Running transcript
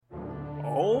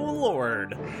Oh,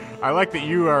 Lord. I like that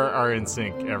you are in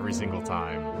sync every single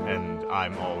time, and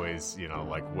I'm always,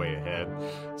 like, way ahead.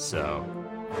 So,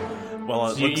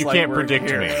 Well, you can't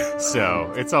predict me,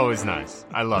 so it's always nice.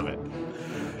 I love it.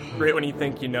 Right when you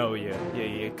think you know,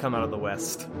 you come out of the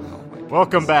West.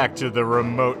 Welcome back to the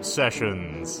remote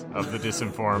sessions of the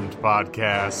Disinformed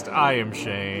Podcast. I am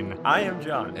Shane. I am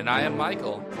John. And I am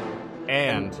Michael.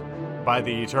 And by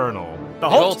the eternal...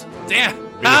 Behold! Damn!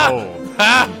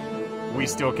 Behold! We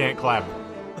still can't clap.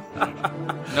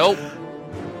 Nope.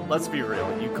 Let's be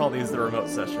real. You call these the remote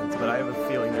sessions, but I have a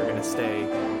feeling they're going to stay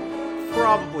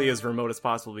probably as remote as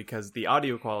possible because the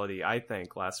audio quality, I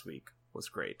think, last week was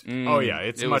great. Oh, yeah.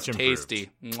 It was much improved. tasty.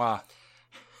 Mwah.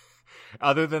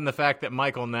 Other than the fact that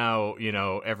Michael now,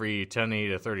 every 20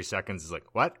 to 30 seconds is like,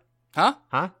 what? Huh?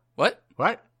 Huh? What?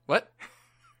 What? What?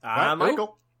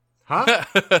 Michael. Huh?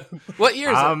 What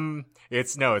year is it?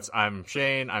 It's I'm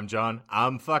Shane, I'm John,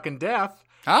 I'm fucking deaf.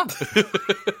 Huh?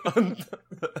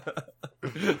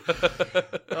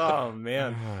 Oh,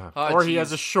 man. Oh, Or he geez.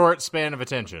 has a short span of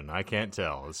attention. I can't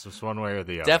tell. It's just one way or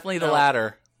the other. Definitely the No.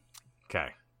 latter.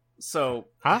 Okay. So,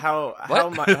 Huh?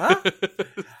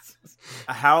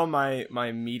 how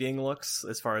my meeting looks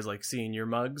as far as like seeing your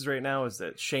mugs right now is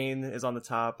that Shane is on the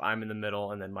top, I'm in the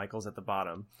middle, and then Michael's at the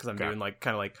bottom because I'm Okay. doing like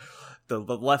kind of like the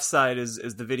left side is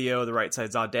the video, the right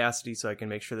side's Audacity, so I can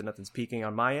make sure that nothing's peeking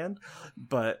on my end.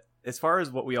 But as far as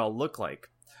what we all look like,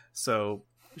 so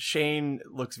Shane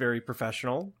looks very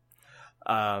professional.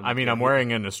 I'm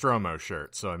wearing a Nostromo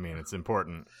shirt, so it's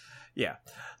important. Yeah.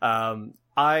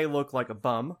 I look like a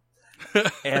bum.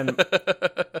 and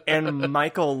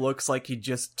Michael looks like he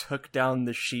just took down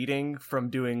the sheeting from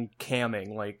doing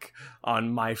camming, like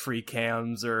on My Free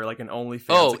Cams or like an OnlyFans.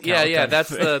 Oh, account yeah. kind of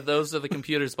That's thing. those are the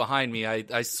computers behind me.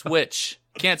 I switch.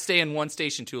 Can't stay in one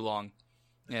station too long.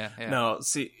 Yeah. No,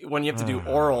 see, when you have to do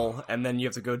oral and then you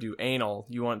have to go do anal,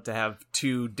 you want to have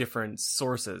two different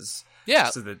sources. Yeah.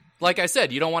 So that Like I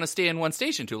said, you don't want to stay in one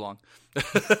station too long.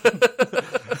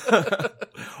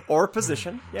 or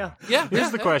position, yeah. Yeah.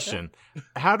 Here's the question.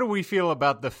 How do we feel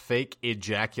about the fake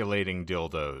ejaculating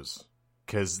dildos?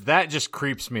 Because that just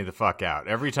creeps me the fuck out.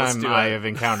 Every time do I it. have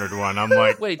encountered one, I'm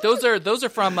like, Wait, those are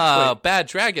from Bad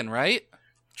Dragon, right?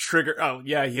 Trigger. Oh,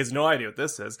 yeah, he has no idea what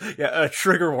this is. Yeah,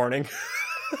 trigger warning.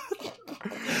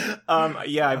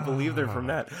 Yeah, I believe they're from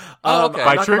that. Oh, okay. I'm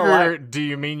by not gonna trigger, lie. do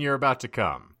you mean you're about to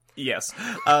come? Yes.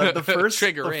 The first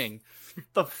Triggering.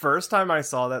 The first time I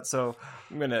saw that, so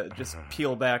I'm gonna just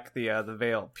peel back the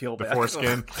veil. Peel The back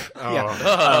foreskin?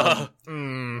 Yeah.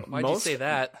 Why'd you say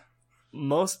that?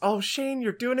 Oh, Shane,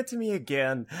 you're doing it to me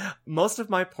again. Most of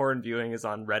my porn viewing is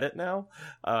on Reddit now.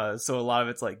 So a lot of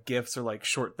it's like GIFs or like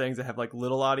short things that have like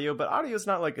little audio, but audio is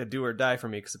not like a do or die for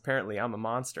me because apparently I'm a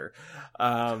monster.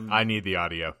 I need the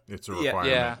audio. It's a Yeah.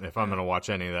 requirement. Yeah. If I'm going to watch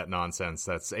any of that nonsense,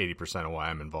 that's 80% of why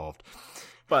I'm involved.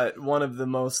 But one of the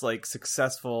most like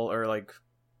successful or like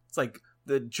it's like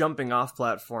the jumping off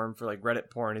platform for like Reddit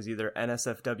porn is either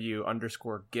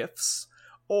NSFW_GIFs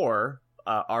or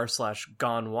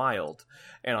r/Gone Wild.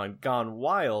 And on Gone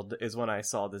Wild is when I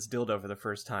saw this dildo for the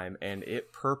first time, and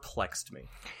it perplexed me.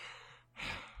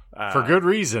 For good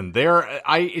reason.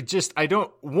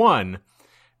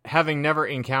 Having never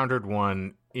encountered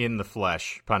one in the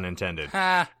flesh, pun intended,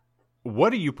 what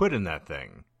do you put in that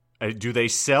thing? Do they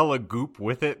sell a goop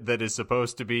with it that is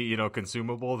supposed to be,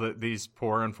 consumable that these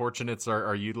poor unfortunates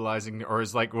are utilizing? Or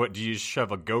is like, what, do you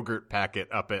shove a Go-Gurt packet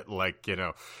up it like,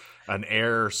 an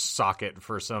air socket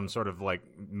for some sort of like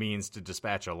means to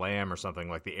dispatch a lamb or something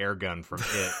like the air gun from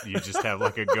It? You just have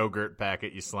like a Go-Gurt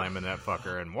packet, you slam in that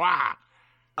fucker and wah!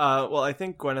 Well, I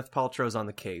think Gwyneth Paltrow's on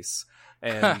the case.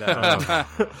 And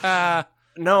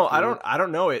no, I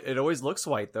don't know. It always looks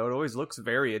white though. It always looks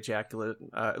very ejaculate.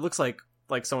 It looks like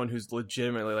someone who's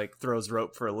legitimately like throws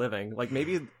rope for a living. Like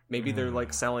maybe they're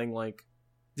like selling like.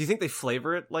 Do you think they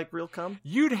flavor it like real cum?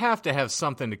 You'd have to have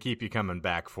something to keep you coming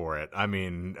back for it. I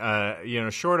mean,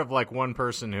 short of like one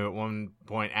person who at one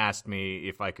point asked me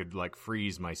if I could like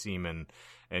freeze my semen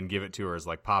and give it to her as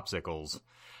like popsicles,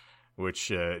 which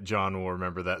John will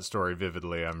remember that story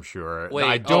vividly, I'm sure. Wait,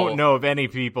 I don't know of any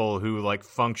people who like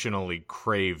functionally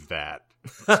crave that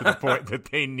to the point that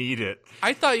they need it.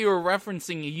 I thought you were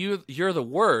referencing You're the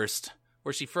Worst,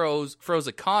 where she froze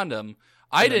a condom.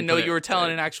 I didn't know you were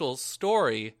telling an actual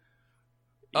story.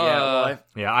 Yeah,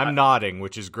 I'm nodding,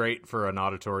 which is great for an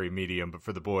auditory medium, but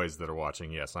for the boys that are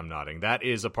watching, yes, I'm nodding. That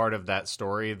is a part of that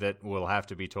story that will have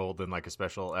to be told in like a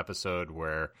special episode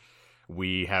where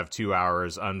we have 2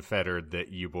 hours unfettered that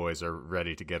you boys are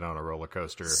ready to get on a roller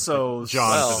coaster. So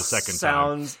John for the second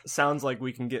time. Sounds like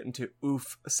we can get into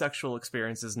sexual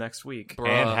experiences next week.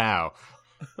 And how?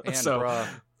 And So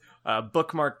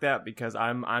bookmark that because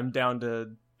I'm down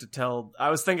to tell.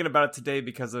 I was thinking about it today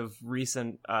because of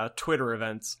recent Twitter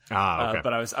events. Okay.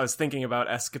 But I was thinking about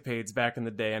escapades back in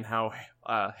the day and how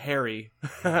hairy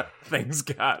things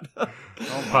got.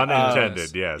 Pun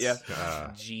intended, yes. Yeah.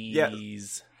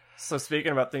 Jeez. So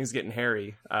speaking about things getting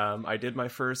hairy, I did my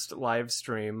first live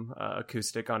stream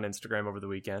acoustic on Instagram over the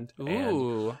weekend.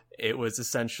 Ooh. And it was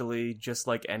essentially just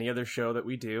like any other show that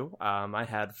we do. I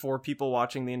had 4 people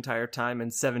watching the entire time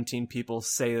and 17 people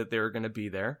say that they were going to be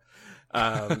there.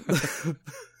 But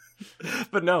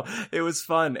no, it was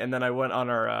fun. And then I went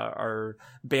on our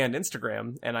band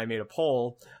Instagram and I made a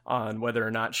poll on whether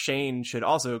or not Shane should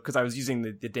also, because I was using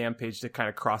the damn page to kind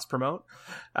of cross promote.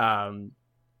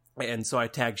 And so I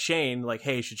tagged Shane, like,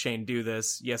 hey, should Shane do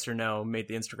this? Yes or no? Made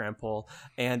the Instagram poll.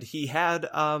 And he had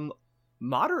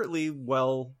moderately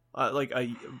like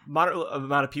a moderate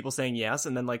amount of people saying yes,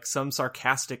 and then like some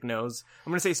sarcastic no's.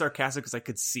 I'm going to say sarcastic because I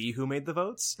could see who made the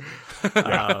votes.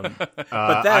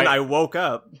 But then I woke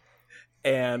up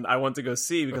and I went to go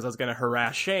see because I was going to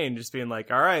harass Shane, just being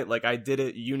like, all right, like I did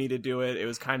it. You need to do it. It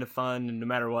was kind of fun. And no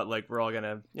matter what, like we're all going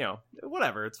to,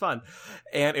 whatever. It's fun.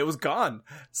 And it was gone.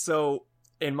 So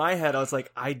in my head, I was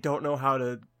like, I don't know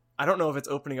if it's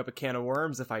opening up a can of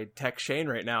worms if I text Shane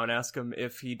right now and ask him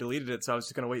if he deleted it. So I was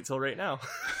just going to wait till right now.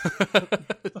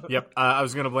 Yep. I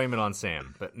was going to blame it on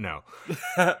Sam, but no.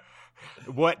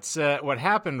 What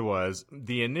happened was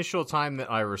the initial time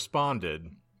that I responded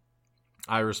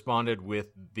with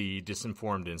the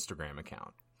Disinformed Instagram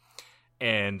account.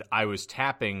 And I was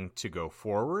tapping to go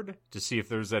forward to see if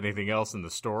there's anything else in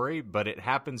the story, but it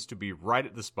happens to be right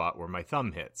at the spot where my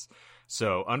thumb hits.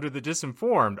 So under the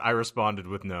Disinformed, I responded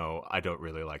with, no, I don't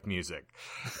really like music.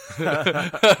 So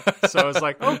I was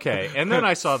like, okay. And then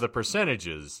I saw the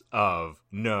percentages of,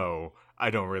 no, I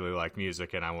don't really like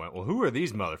music. And I went, well, who are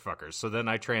these motherfuckers? So then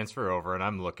I transfer over and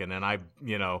I'm looking and I,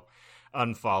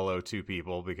 unfollow 2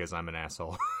 people because I'm an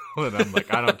asshole. And I'm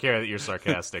like, I don't care that you're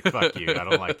sarcastic. Fuck you. I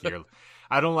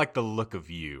don't like the look of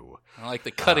you. I like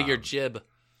the cut of your jib.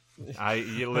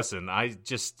 Listen, I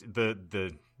just,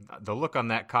 the look on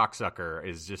that cocksucker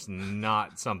is just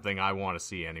not something I want to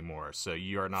see anymore. So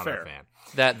you are not Fair. a fan.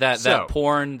 That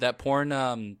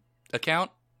porn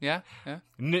account. Yeah.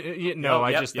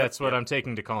 No, that's what yep. I'm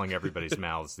taking to calling everybody's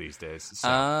mouths these days. So.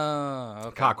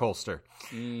 Okay. Cock holster.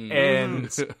 And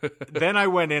then I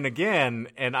went in again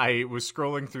and I was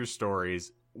scrolling through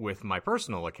stories with my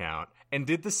personal account and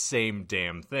did the same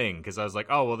damn thing because I was like,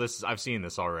 oh, well, I've seen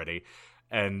this already.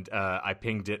 And I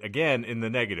pinged it again in the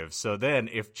negative. So then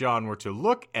if John were to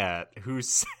look at who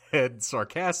said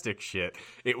sarcastic shit,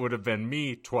 it would have been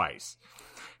me twice.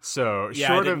 So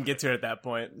yeah, I didn't get to it at that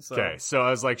point. So. Okay, so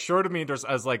I was like, short of me,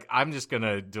 I was like, I'm just going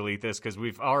to delete this because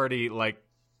we've already,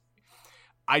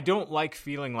 I don't like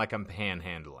feeling like I'm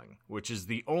panhandling, which is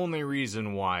the only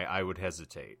reason why I would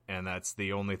hesitate. And that's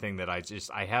the only thing that I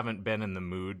haven't been in the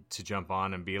mood to jump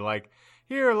on and be like,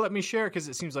 here, let me share, because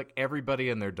it seems like everybody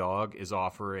and their dog is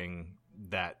offering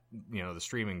that, the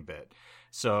streaming bit.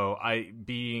 So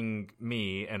being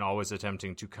me and always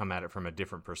attempting to come at it from a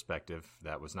different perspective,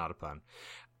 that was not a pun.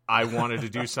 I wanted to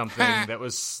do something that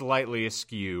was slightly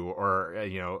askew or,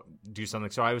 do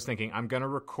something. So I was thinking I'm going to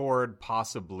record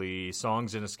possibly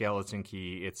Songs in a Skeleton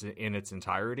Key in its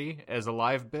entirety as a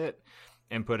live bit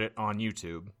and put it on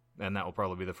YouTube. And that will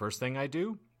probably be the first thing I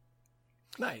do.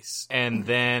 Nice. And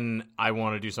then I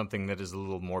want to do something that is a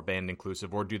little more band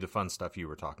inclusive or do the fun stuff you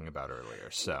were talking about earlier.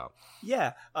 So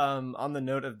yeah, on the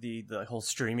note of the whole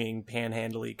streaming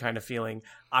panhandly kind of feeling,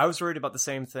 I was worried about the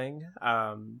same thing.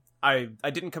 I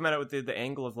didn't come at it with the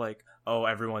angle of like, oh,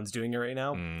 everyone's doing it right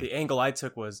now. The angle I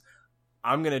took was,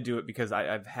 I'm going to do it because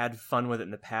I've had fun with it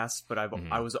in the past, but I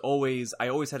always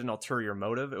had an ulterior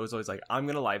motive. It was always like, I'm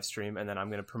going to live stream and then I'm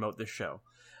going to promote this show.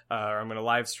 Or I'm going to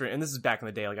live stream. And this is back in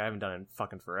the day. Like I haven't done it in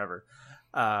fucking forever.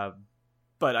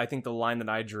 But I think the line that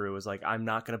I drew was like, I'm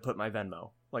not going to put my Venmo.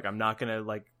 Like, I'm not going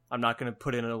to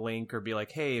put in a link or be like,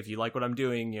 hey, if you like what I'm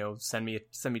doing, send me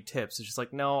tips. It's just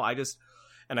like, no,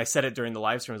 and I said it during the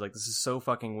live stream. I was like, this is so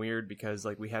fucking weird because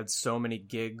like we had so many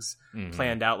gigs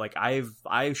planned out. Like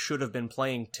I should have been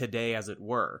playing today as it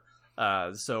were.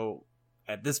 So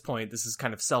at this point, this is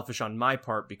kind of selfish on my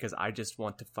part because I just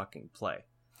want to fucking play.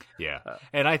 Yeah,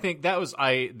 and I think that was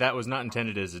not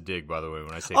intended as a dig, by the way.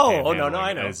 When I say no,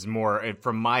 I know. It's more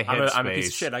from my headspace. I'm a piece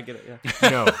of shit. I get it. Yeah.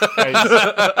 No,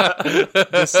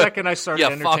 the second I started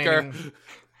entertaining,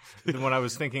 when I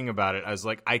was thinking about it, I was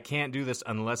like, I can't do this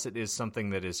unless it is something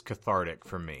that is cathartic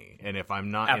for me. And if I'm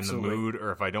not in the mood,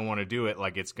 or if I don't want to do it,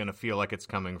 like it's going to feel like it's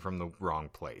coming from the wrong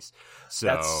place.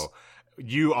 So.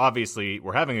 you obviously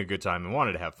were having a good time and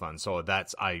wanted to have fun. So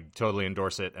I totally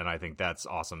endorse it, and I think that's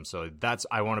awesome. So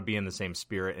I want to be in the same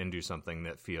spirit and do something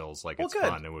that feels like it's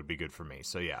fun and would be good for me.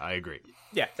 So yeah, I agree.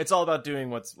 Yeah, it's all about doing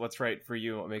what's right for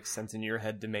you, what makes sense in your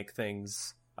head to make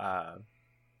things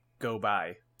go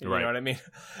by. You know what I mean?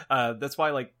 That's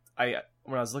why, like,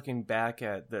 when I was looking back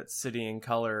at that City in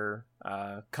Color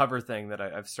cover thing that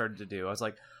I've started to do, I was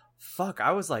like, fuck,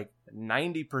 I was like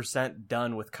 90%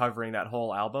 done with covering that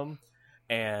whole album,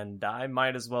 and I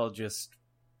might as well just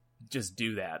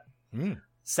do that.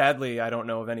 Sadly, I don't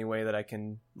know of any way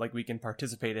that we can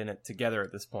participate in it together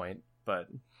at this point, but...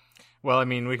 Well, I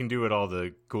mean, we can do what all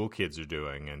the cool kids are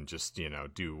doing and just,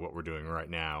 do what we're doing right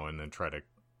now and then try to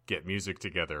get music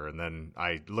together. And then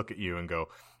I look at you and go,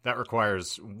 that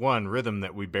requires one rhythm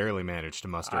that we barely managed to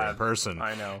muster in person.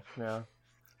 I know, yeah.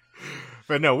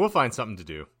 But no, we'll find something to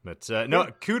do. But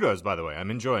kudos, by the way.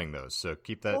 I'm enjoying those. So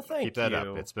keep that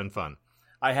up. It's been fun.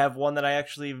 I have one that I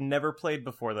actually have never played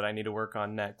before that I need to work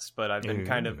on next, but I've been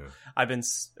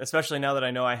especially now that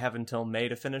I know I have until May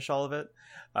to finish all of it,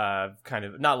 kind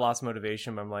of not lost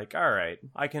motivation, but I'm like, all right,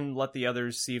 I can let the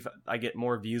others see if I get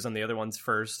more views on the other ones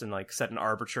first and like set an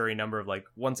arbitrary number of like,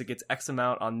 once it gets X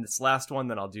amount on this last one,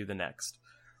 then I'll do the next.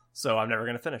 So I'm never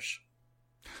going to finish.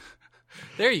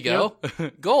 There you go.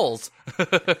 Yep. Goals.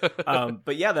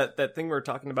 But yeah, that thing we were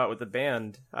talking about with the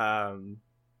band,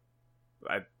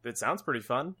 it sounds pretty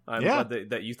fun. I'm glad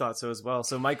that you thought so as well.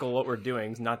 So, Michael, what we're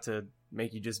doing is not to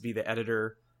make you just be the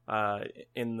editor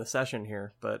in the session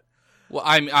here, but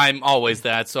I'm always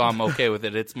that, so I'm okay with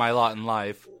it. It's my lot in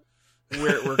life.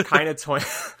 We're kind of toying.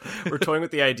 We're toying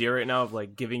with the idea right now of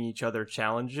like giving each other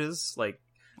challenges, like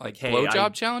hey,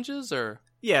 blowjob challenges, or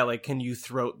like, can you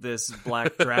throat this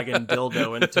black dragon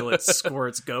dildo until it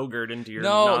squirts Go-Gurt into your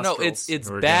nostrils? No, it's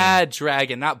bad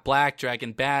dragon, not black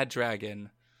dragon. Bad dragon.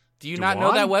 Do you not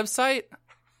know that website?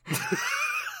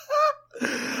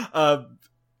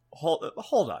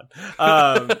 Hold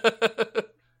on.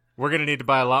 We're going to need to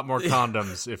buy a lot more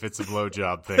condoms if it's a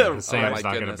blowjob thing. Sam's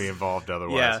not going to be involved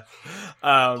otherwise. Yeah.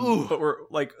 But we're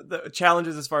like, the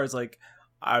challenges as far as like,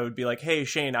 I would be like, hey,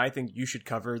 Shane, I think you should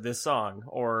cover this song.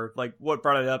 Or like, what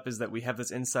brought it up is that we have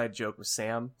this inside joke with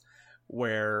Sam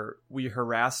where we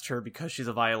harassed her because she's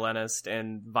a violinist,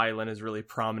 and violin is really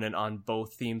prominent on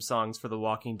both theme songs for The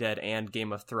Walking Dead and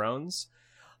Game of Thrones.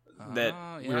 We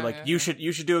were like, you should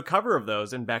do a cover of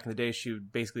those. And back in the day, she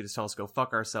would basically just tell us to go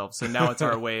fuck ourselves. So now it's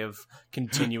our way of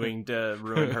continuing to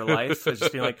ruin her life. It's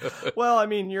just being like, well, I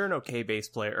mean, you're an okay bass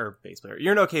player.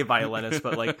 You're an okay violinist,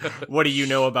 but like, what do you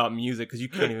know about music? Because you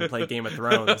can't even play Game of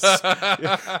Thrones.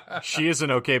 She is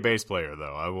an okay bass player,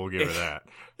 though. I will give her that.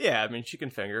 Yeah, I mean, she can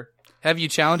finger. Have you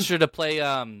challenged her to play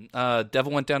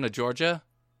Devil Went Down to Georgia?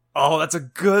 Oh, that's a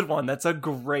good one. That's a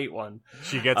great one.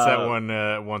 She gets that one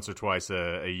once or twice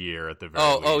a year at the very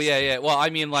least. Oh, yeah. Well, I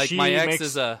mean, like, my ex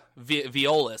is a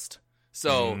violist.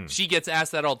 So she gets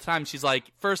asked that all the time. She's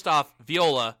like, first off,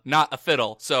 viola, not a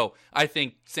fiddle. So I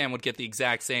think Sam would get the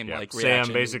exact same reaction.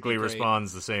 Sam basically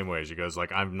responds the same way. She goes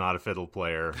like, I'm not a fiddle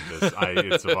player.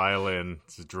 It's a violin.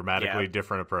 It's a dramatically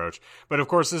different approach. But of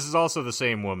course, this is also the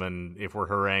same woman, if we're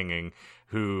haranguing,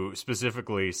 who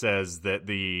specifically says that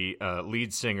the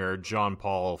lead singer, John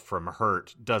Paul from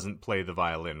Hurt, doesn't play the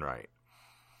violin right.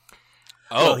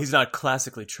 Oh, well, he's not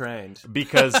classically trained.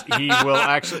 Because he will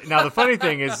actually... Now, the funny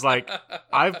thing is, like,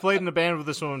 I've played in a band with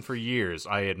this woman for years.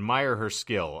 I admire her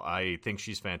skill. I think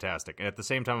she's fantastic. And at the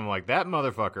same time, I'm like, that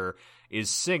motherfucker is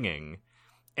singing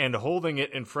and holding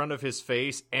it in front of his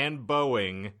face and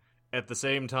bowing at the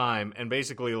same time and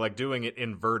basically, like, doing it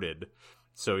inverted.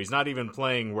 So he's not even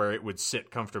playing where it would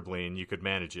sit comfortably and you could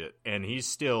manage it. And he's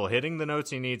still hitting the notes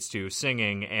he needs to,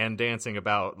 singing and dancing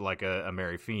about like a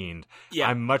merry fiend. Yeah.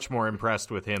 I'm much more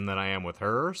impressed with him than I am with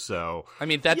her. So I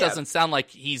mean, that doesn't sound like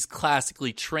he's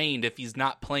classically trained if he's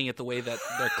not playing it the way that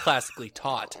they're classically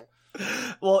taught.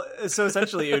 Well, so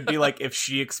essentially it would be like if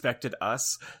she expected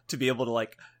us to be able to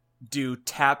like do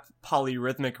tap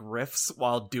polyrhythmic riffs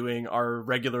while doing our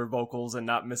regular vocals and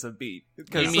not miss a beat.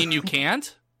 You mean you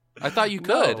can't? I thought you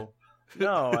could.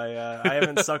 No, I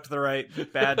haven't sucked the right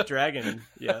bad dragon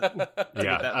yet.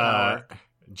 Yeah,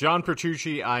 John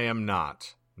Petrucci, I am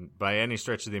not by any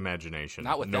stretch of the imagination.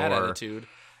 Not with that attitude.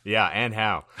 Yeah, and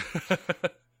how?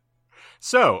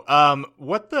 So,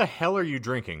 what the hell are you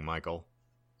drinking, Michael?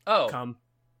 Oh,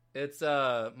 it's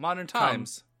Modern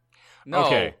Times. No,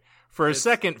 okay. For a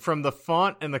second, from the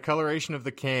font and the coloration of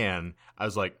the can, I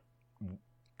was like,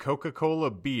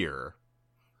 Coca-Cola beer.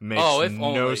 makes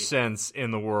no sense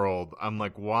in the world. I'm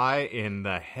like, why in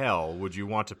the hell would you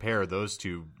want to pair those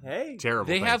two terrible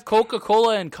They things? have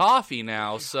Coca-Cola and coffee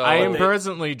now, so... I am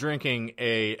presently drinking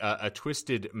a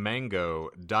Twisted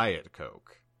Mango Diet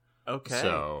Coke. Okay.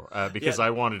 So, because I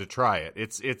wanted to try it.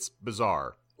 It's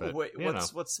bizarre. But, wait,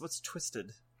 what's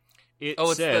Twisted?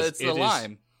 It's the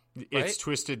lime. Right? It's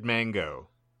Twisted Mango.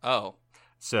 Oh.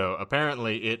 So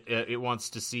apparently it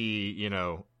wants to see,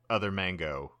 other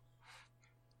mango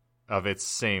of its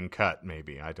same cut,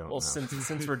 maybe. I don't know. Well,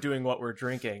 since we're doing what we're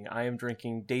drinking, I am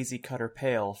drinking Daisy Cutter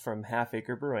Pale from Half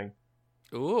Acre Brewing.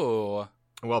 Ooh.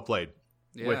 Well played.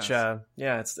 Yes. Which,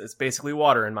 it's basically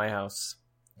water in my house,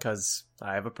 because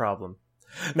I have a problem.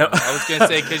 No, I was gonna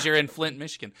say because you're in Flint,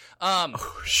 Michigan.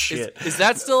 Oh shit! Is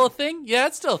that still a thing? Yeah,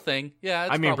 it's still a thing. Yeah,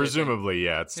 I mean, presumably,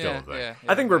 it's still a thing. Yeah,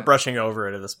 I think we're brushing over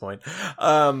it at this point.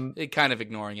 Kind of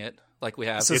ignoring it, like we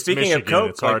have. So it's speaking Michigan, of Coke,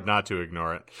 it's hard not to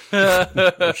ignore it.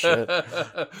 Oh, shit.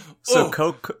 So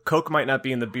Coke might not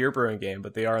be in the beer brewing game,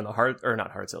 but they are in the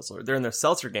not hard seltzer. They're in their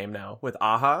seltzer game now with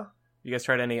Aha. You guys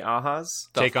tried any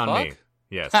Ahas? Take on me.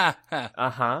 Yes.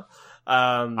 Uh-huh.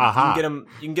 You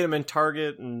can get them in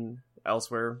Target and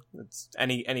elsewhere. It's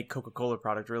any Coca-Cola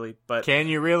product, really. But can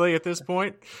you really at this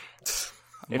point?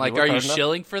 I'm like, are you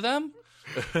shilling for them?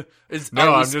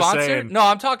 No, I'm just saying. No,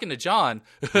 I'm talking to John.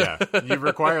 Yeah, you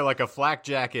require like a flak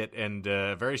jacket and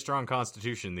a very strong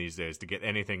constitution these days to get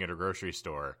anything at a grocery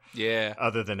store. Yeah.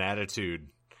 Other than attitude.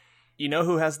 You know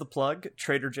who has the plug?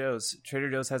 Trader Joe's.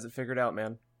 Trader Joe's has it figured out,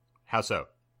 man. How so?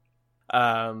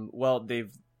 Well,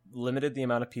 they've limited the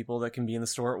amount of people that can be in the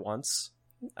store at once.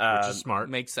 Which is smart.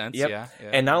 Makes sense, yep. Yeah.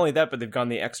 And not only that, but they've gone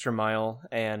the extra mile,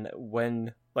 and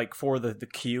when, for the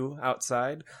queue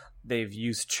outside, they've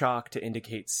used chalk to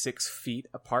indicate 6 feet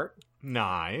apart.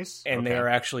 Nice. And they are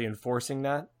actually enforcing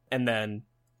that. And then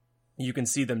you can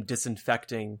see them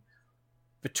disinfecting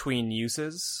between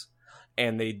uses,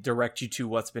 and they direct you to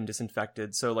what's been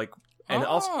disinfected. So,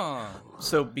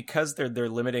 also, because they're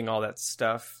limiting all that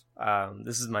stuff,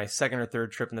 this is my second or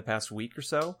third trip in the past week or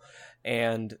so,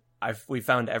 and we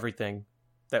found everything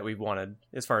that we wanted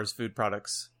as far as food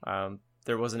products.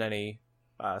 There wasn't any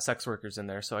sex workers in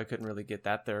there, so I couldn't really get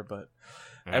that there, but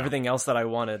everything else that I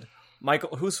wanted.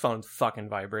 Michael, whose phone's fucking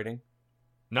vibrating?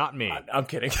 Not me. I'm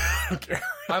kidding.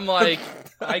 I'm like,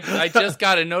 I just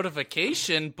got a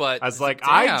notification, but I was like, damn.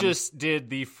 I just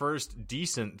did the first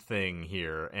decent thing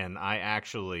here, and I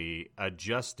actually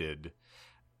adjusted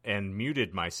and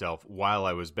muted myself while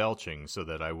I was belching so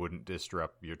that I wouldn't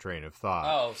disrupt your train of thought.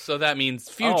 Oh, so that means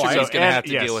future is going to have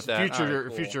to deal with that. Future,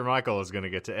 cool. Future Michael is going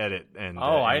to get to edit and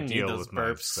I and need deal those with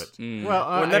burps.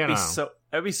 Well, wouldn't that be so?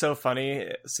 That'd be so funny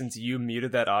since you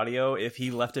muted that audio if he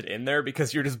left it in there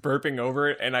because you're just burping over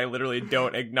it and I literally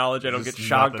don't acknowledge. I don't get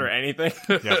shocked or anything.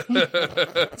 Yeah.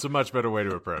 It's a much better way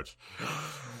to approach.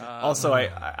 Also,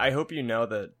 I hope you know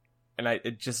that, and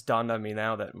it just dawned on me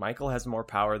now that Michael has more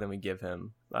power than we give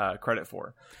him credit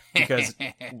for, because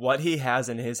what he has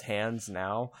in his hands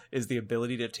now is the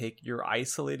ability to take your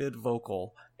isolated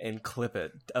vocal and clip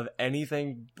it of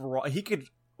anything. He could,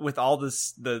 with all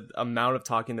the amount of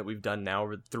talking that we've done now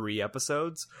over 3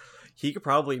 episodes, he could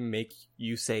probably make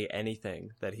you say anything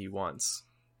that he wants.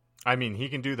 I mean, he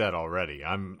can do that already.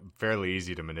 I'm fairly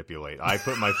easy to manipulate. I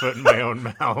put my foot in my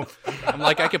own mouth. I'm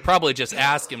like, I could probably just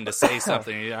ask him to say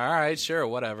something. All right, sure,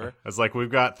 whatever. It's like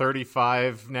we've got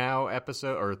 35 now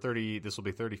episode, or 30. This will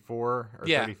be 34 or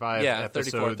 35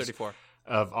 episodes 34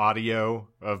 of audio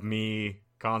of me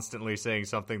constantly saying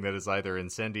something that is either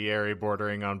incendiary,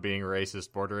 bordering on being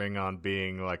racist, bordering on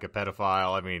being like a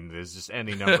pedophile. I mean, there's just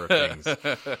any number of things.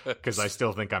 Because I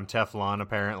still think I'm Teflon,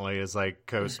 apparently, as I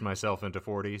coast myself into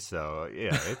 40. So,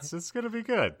 yeah, it's going to be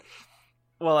good.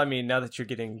 Well, I mean, now that you're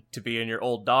getting to be in your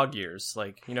old dog years,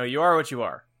 you are what you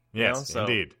are. Yes, so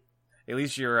indeed. At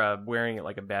least you're wearing it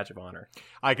like a badge of honor.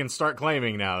 I can start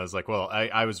claiming now, it's like, well,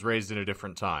 I was raised in a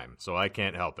different time, so I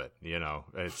can't help it.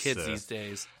 It's, kids these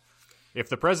days. If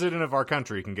the president of our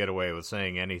country can get away with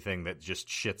saying anything that just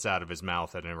shits out of his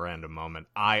mouth at a random moment,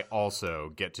 I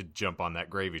also get to jump on that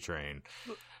gravy train.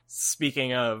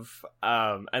 Speaking of,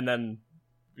 and then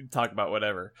talk about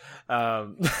whatever. I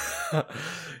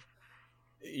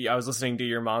was listening to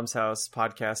Your Mom's House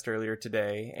podcast earlier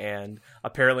today, and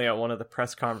apparently at one of the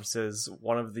press conferences,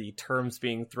 one of the terms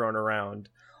being thrown around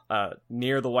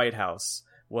near the White House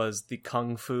was the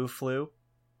Kung Fu flu.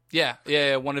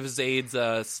 Yeah. One of his aides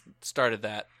started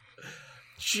that.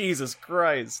 Jesus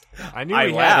Christ! I knew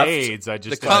he had AIDS. I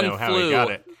just didn't know how he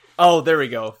got it. Oh, there we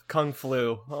go. Kung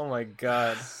Flu. Oh my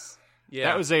god. Yeah,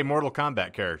 that was a Mortal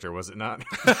Kombat character, was it not?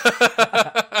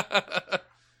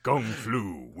 Kung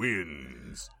Flu wins.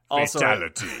 Symptoms. Also,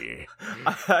 fatality.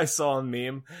 I saw a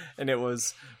meme, and it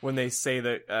was when they say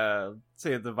that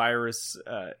the virus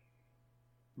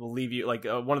will leave you, like,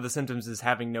 one of the symptoms is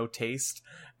having no taste,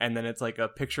 and then it's like a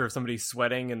picture of somebody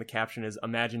sweating, and the caption is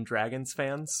 "Imagine Dragons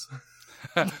fans."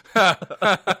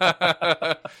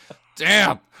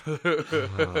 Damn.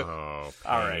 Oh, pain.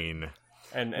 All right.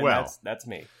 And well, that's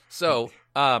me. So,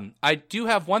 I do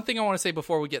have one thing I want to say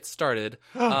before we get started.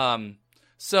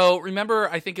 So remember,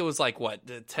 I think it was like,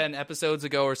 10 episodes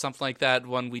ago or something like that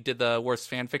when we did the worst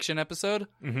fan fiction episode?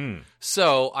 Mm-hmm.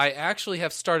 So I actually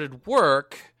have started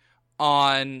work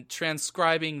on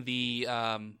transcribing the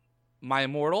My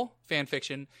Immortal fan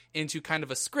fiction into kind of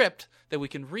a script that we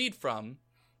can read from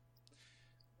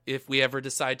if we ever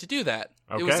decide to do that.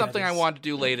 Okay. It was something I wanted to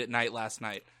do late at night last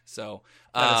night. So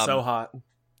That is so hot.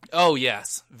 Oh,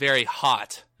 yes. Very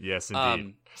hot. Yes,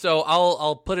 indeed. So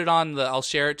I'll put it on I'll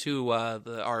share it to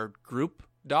our group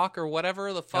doc or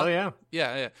whatever the fuck. Oh, yeah.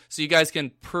 Yeah. So you guys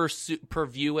can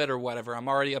preview it or whatever. I'm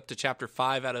already up to chapter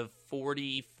 5 out of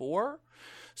 44.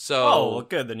 So well,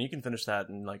 good. Then you can finish that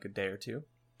in like a day or two.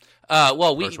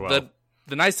 Well, the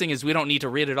nice thing is we don't need to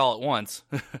read it all at once.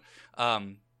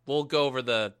 We'll go over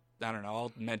I don't know,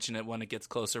 I'll mention it when it gets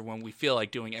closer, when we feel like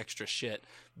doing extra shit.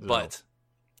 But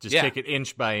just take it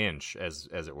inch by inch, as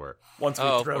it were. Once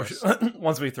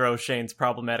we throw Shane's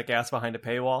problematic ass behind a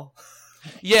paywall.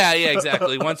 Yeah,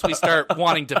 exactly. Once we start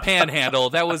wanting to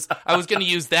panhandle, I was going to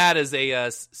use that as a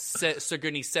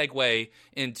Sigourney segue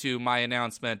into my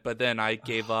announcement, but then I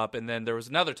gave up. And then there was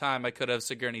another time I could have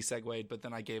Sigourney segued, but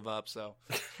then I gave up. So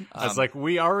it's like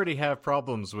we already have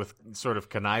problems with sort of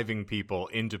conniving people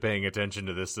into paying attention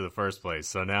to this in the first place.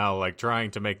 So now, like, trying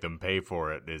to make them pay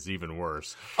for it is even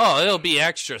worse. Oh, it'll be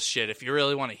extra shit. If you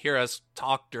really want to hear us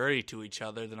talk dirty to each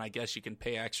other, then I guess you can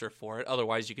pay extra for it.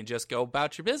 Otherwise, you can just go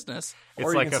about your business.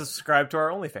 Or you can subscribe to our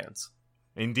OnlyFans.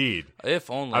 Indeed.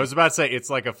 If only. I was about to say, it's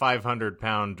like a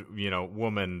 500-pound,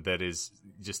 woman that is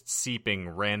just seeping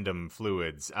random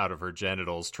fluids out of her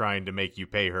genitals trying to make you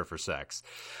pay her for sex.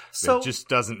 So, it just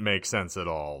doesn't make sense at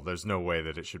all. There's no way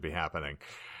that it should be happening.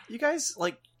 You guys,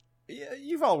 like,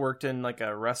 you've all worked in like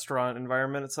a restaurant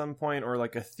environment at some point, or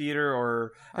like a theater,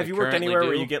 or have you worked anywhere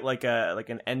where you get like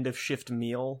an end of shift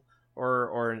meal,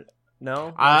 or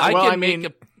no?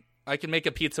 I can make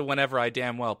a pizza whenever I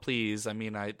damn well please. I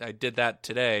mean, I did that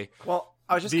today. Well,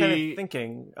 I was just kind of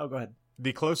thinking. Oh, go ahead.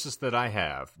 The closest that I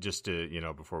have, just to,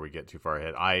 before we get too far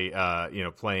ahead, I,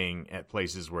 playing at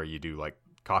places where you do like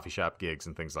coffee shop gigs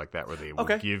and things like that, where they will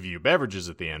give you beverages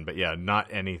at the end. But yeah, not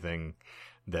anything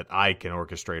that I can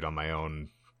orchestrate on my own.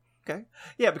 Okay.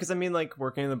 Yeah, because I mean, like,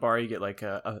 working in the bar, you get like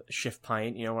a shift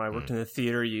pint. When I worked in the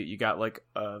theater, you got like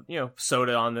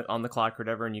soda on the clock or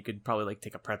whatever, and you could probably like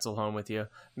take a pretzel home with you.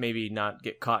 Maybe not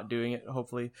get caught doing it.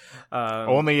 Hopefully,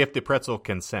 only if the pretzel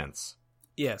consents.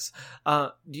 Yes.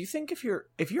 Do you think if you're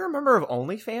a member of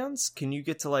OnlyFans, can you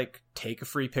get to like take a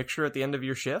free picture at the end of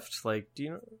your shift? Like, do you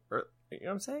know? Or, you know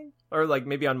what I'm saying? Or like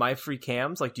maybe on My Free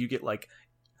Cams, like, do you get like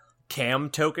cam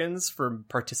tokens for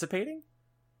participating?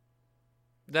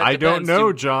 I don't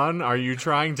know, John. Are you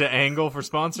trying to angle for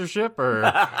sponsorship, or?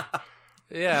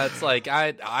 Yeah, it's like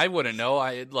I wouldn't know.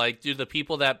 Do the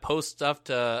people that post stuff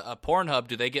to a Pornhub,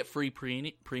 do they get free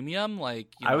premium? Like,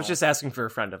 I was just asking for a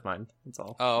friend of mine. That's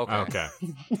all. Oh, okay.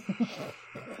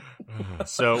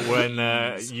 So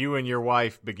when you and your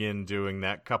wife begin doing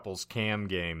that couple's cam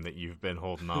game that you've been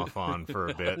holding off on for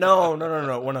a bit, no.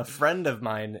 When a friend of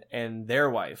mine and their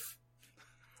wife.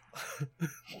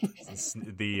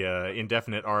 The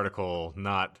indefinite article,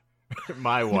 not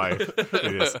my wife.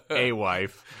 It is a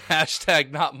wife.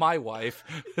 Hashtag not my wife.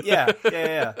 Yeah.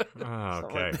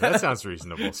 Okay, that sounds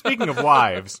reasonable. Speaking of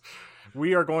wives,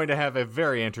 we are going to have a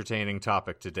very entertaining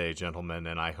topic today, gentlemen,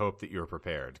 and I hope that you're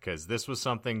prepared, because this was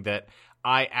something that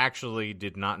I actually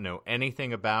did not know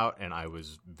anything about, and I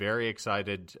was very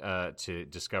excited to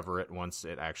discover it once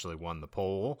it actually won the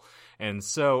poll. And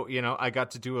so, I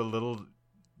got to do a little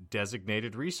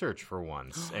designated research for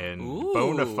once, and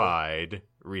bona fide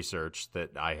research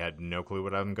that I had no clue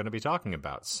what I'm going to be talking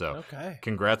about. So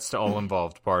congrats to all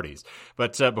involved parties.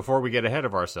 But before we get ahead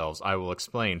of ourselves, I will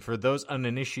explain for those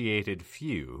uninitiated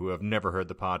few who have never heard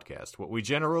the podcast. What we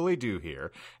generally do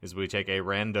here is we take a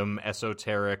random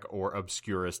esoteric or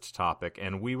obscurist topic,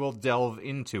 and we will delve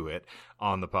into it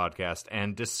on the podcast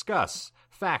and discuss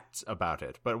facts about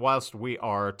it. But whilst we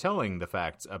are telling the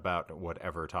facts about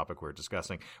whatever topic we're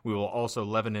discussing, we will also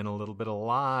leaven in a little bit of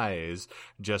lies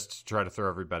just to try to throw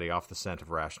everybody off the scent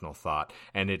of rational thought.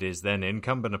 And it is then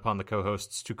incumbent upon the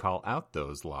co-hosts to call out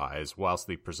those lies whilst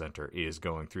the presenter is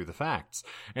going through the facts.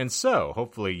 And so,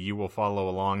 hopefully, you will follow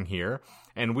along here.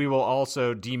 And we will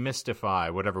also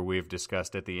demystify whatever we've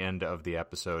discussed at the end of the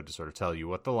episode to sort of tell you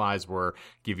what the lies were,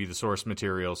 give you the source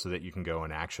material so that you can go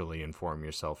and actually inform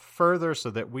yourself further so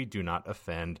that we do not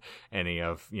offend any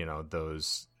of,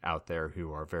 those out there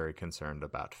who are very concerned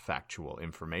about factual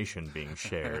information being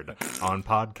shared on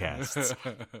podcasts.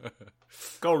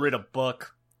 Go read a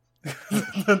book. You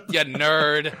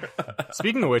nerd.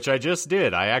 Speaking of which, I just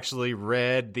did. I actually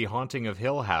read The Haunting of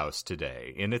Hill House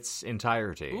today in its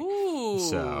entirety. Ooh.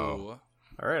 So,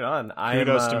 all right, on.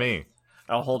 Kudos to me.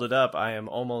 I'll hold it up. I am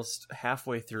almost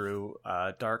halfway through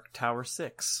Dark Tower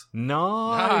 6.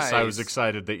 Nice. I was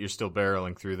excited that you're still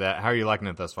barreling through that. How are you liking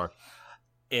it thus far?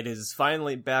 It is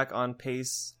finally back on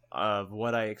pace of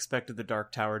what I expected the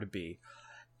Dark Tower to be.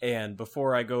 And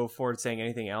before I go forward saying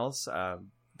anything else,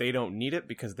 they don't need it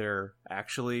because they're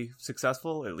actually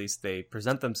successful. At least they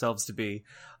present themselves to be.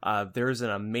 There's an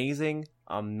amazing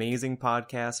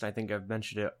podcast. I think I've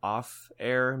mentioned it off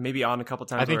air, maybe on a couple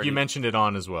times. I think already. you mentioned it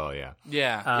on as well. Yeah.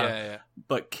 Yeah.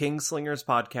 But Kingslinger's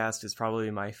podcast is probably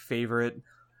my favorite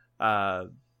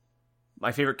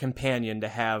companion to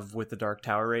have with the Dark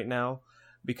Tower right now,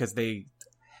 because they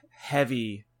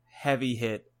heavy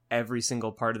hit every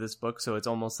single part of this book. So it's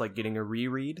almost like getting a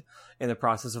reread in the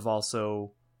process of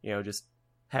also, just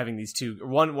having these two.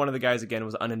 One of the guys, again,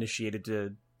 was uninitiated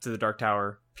to the Dark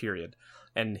Tower, period.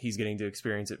 And he's getting to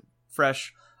experience it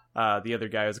fresh. The other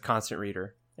guy is a constant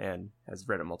reader and has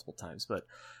read it multiple times. But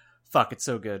fuck, it's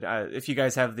so good. If you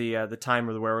guys have the time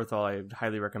or the wherewithal, I would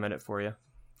highly recommend it for you.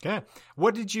 Yeah.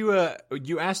 What did you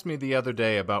you asked me the other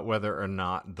day about whether or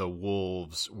not the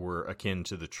wolves were akin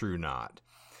to the True Knot.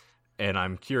 And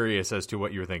I'm curious as to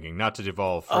what you were thinking, not to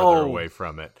devolve further away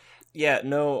from it. Yeah,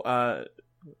 no,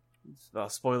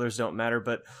 spoilers don't matter,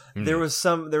 but there was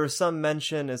some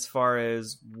mention as far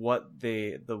as what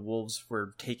the wolves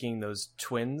were taking those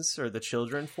twins or the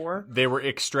children for. They were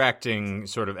extracting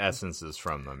sort of essences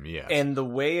from them, yes. And the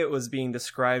way it was being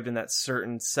described in that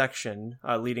certain section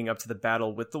leading up to the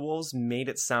battle with the wolves made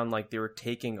it sound like they were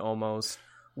taking almost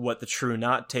what the True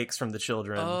Knot takes from the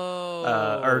children,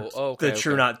 the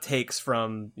True Knot takes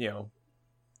from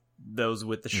those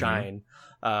with the shine.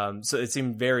 So it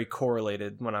seemed very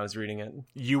correlated when I was reading it.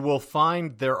 You will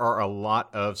find there are a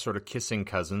lot of sort of kissing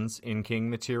cousins in King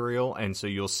material, and so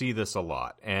you'll see this a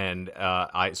lot. And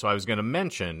I was going to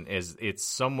mention is it's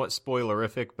somewhat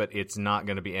spoilerific, but it's not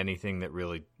going to be anything that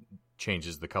really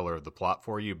changes the color of the plot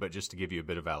for you, but just to give you a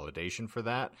bit of validation for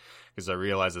that, because I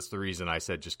realize that's the reason I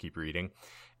said just keep reading.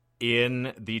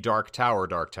 In the Dark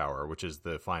Tower, which is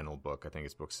the final book, I think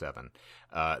it's book 7,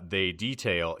 they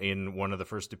detail in one of the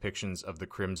first depictions of the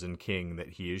Crimson King that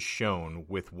he is shown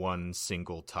with one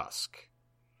single tusk,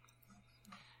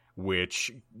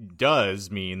 which does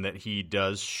mean that he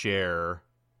does share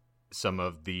some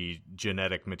of the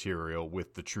genetic material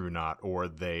with the True Knot, or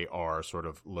they are sort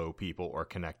of low people or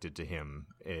connected to him,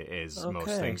 as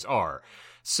most things are.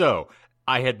 So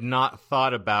I had not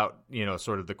thought about,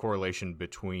 sort of the correlation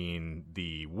between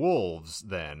the wolves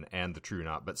then and the True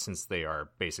Knot, but since they are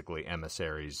basically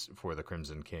emissaries for the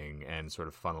Crimson King and sort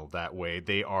of funneled that way,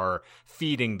 they are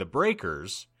feeding the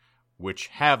Breakers, which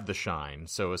have the shine.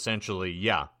 So essentially,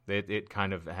 yeah, it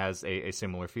kind of has a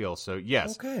similar feel. So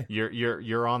yes,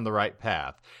 you're on the right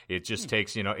path. It just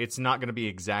takes, it's not going to be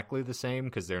exactly the same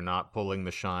because they're not pulling the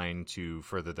shine to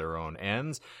further their own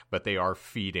ends, but they are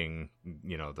feeding,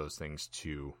 those things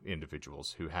to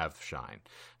individuals who have shine.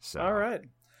 So all right.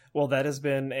 Well, that has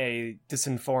been a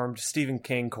disinformed Stephen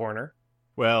King corner.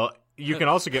 Well, you can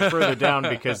also get further down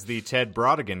because the Ted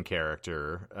Brodigan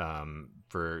character,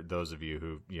 for those of you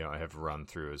who have run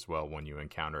through as well when you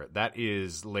encounter it, that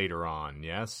is later on.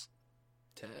 Yes,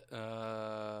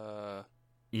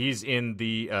 he's in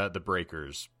the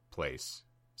Breakers place.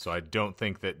 So I don't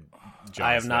think that John's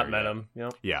I have not met yet. him.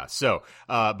 Yep. Yeah. So,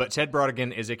 but Ted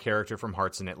Brodigan is a character from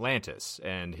Hearts in Atlantis,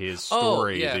 and his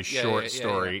story, short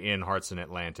story in Hearts in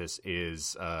Atlantis,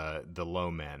 is the Low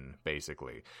Men,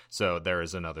 basically. So there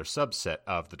is another subset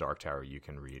of the Dark Tower you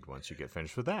can read once you get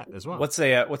finished with that as well. What's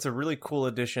a really cool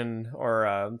addition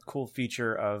or cool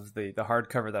feature of the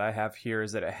hardcover that I have here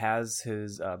is that it has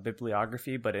his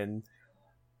bibliography, but it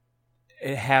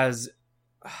has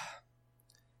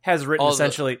written all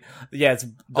essentially, it's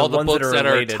the all the ones books that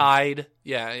are related. tied.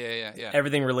 Yeah.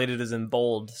 Everything related is in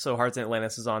bold. So Hearts in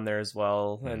Atlantis is on there as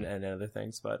well, and other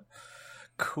things. But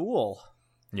cool.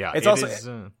 Yeah, it's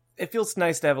also it feels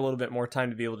nice to have a little bit more time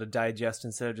to be able to digest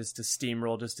instead of just to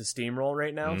steamroll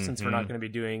right now, since we're not going to be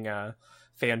doing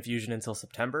Fan Fusion until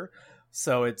September.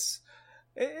 So it's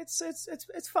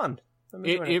fun.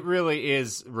 It really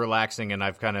is relaxing, and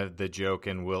I've kind of the joke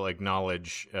and will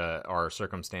acknowledge our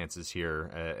circumstances here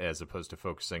as opposed to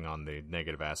focusing on the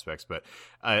negative aspects. But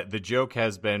the joke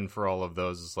has been for all of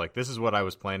those is like, this is what I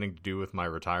was planning to do with my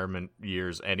retirement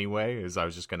years anyway, is I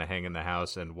was just going to hang in the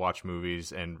house and watch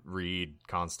movies and read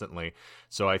constantly.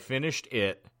 So I finished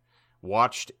it,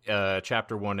 watched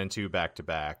chapter 1 and 2 back to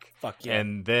back. Fuck yeah.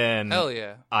 And then Hell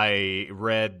yeah. I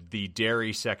read the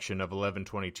Derry section of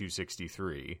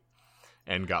 11/22/63.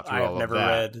 And got through all of that. I've never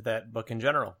read that book in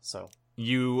general, so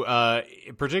you,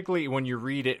 particularly when you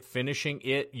read it, finishing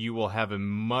it, you will have a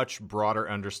much broader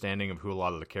understanding of who a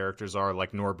lot of the characters are.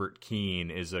 Like Norbert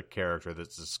Keene is a character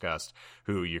that's discussed,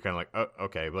 who you're kind of like, oh,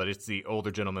 okay, but it's the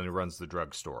older gentleman who runs the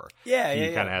drugstore. He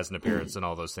kind of has an appearance and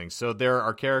all those things. So there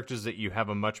are characters that you have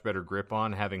a much better grip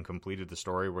on, having completed the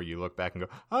story, where you look back and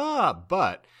go,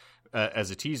 but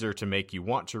as a teaser to make you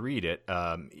want to read it,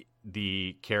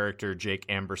 the character Jake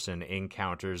Amberson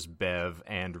encounters Bev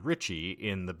and Richie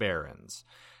in the Barrens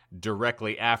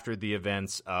directly after the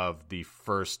events of the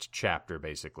first chapter,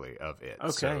 basically, of it.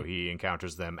 Okay. So he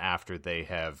encounters them after they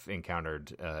have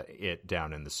encountered it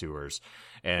down in the sewers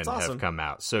and have come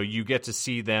out. So you get to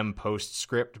see them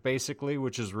post-script, basically,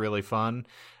 which is really fun.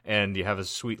 And you have a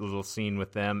sweet little scene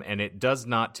with them. And it does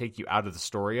not take you out of the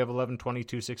story of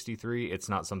 11/22/63. It's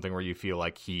not something where you feel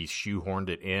like he shoehorned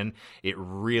it in. It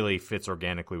really fits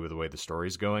organically with the way the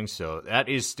story's going. So that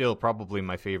is still probably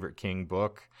my favorite King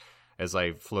book. As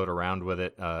I float around with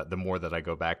it, the more that I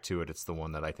go back to it, it's the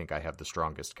one that I think I have the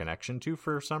strongest connection to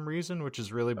for some reason, which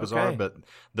is really bizarre. Okay. But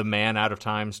the Man Out of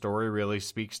Time story really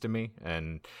speaks to me.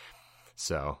 And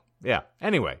so, yeah.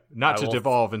 Anyway, not to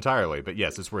devolve entirely, but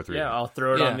yes, it's worth reading. Yeah, I'll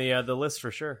throw it on the list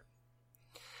for sure.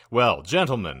 Well,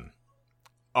 gentlemen,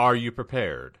 are you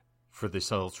prepared for the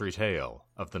sultry tale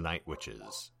of the Night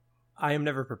Witches? I am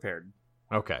never prepared.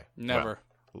 Okay. Never.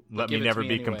 Well, let me Give it never to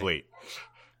me be anyway. complete.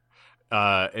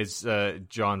 Is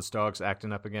John's dogs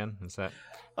acting up again? Is that?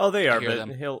 Oh, they are, hear but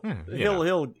them. he'll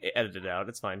edit it out.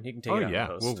 It's fine. He can take it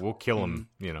out in post. We'll kill him.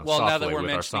 Well, softly now that we're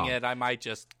with our mentioning song. it, I might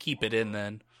just keep it in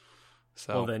then.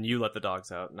 So, Well, then you let the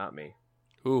dogs out, not me.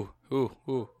 ooh.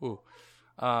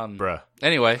 Bruh.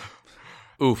 Anyway,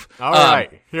 oof. All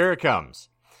right, here it comes.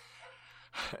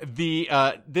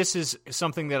 This is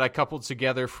something that I coupled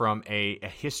together from a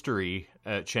History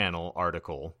Channel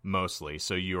article, mostly.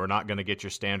 So you are not going to get your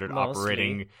standard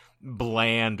operating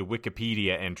bland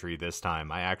Wikipedia entry this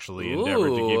time. I actually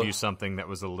endeavored to give you something that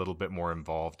was a little bit more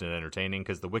involved and entertaining,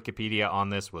 because the Wikipedia on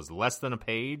this was less than a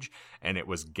page, and it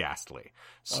was ghastly.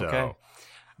 So, Okay.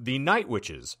 The Night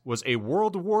Witches was a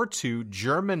World War II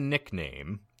German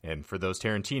nickname. And for those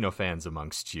Tarantino fans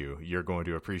amongst you, you're going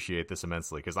to appreciate this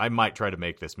immensely, because I might try to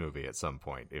make this movie at some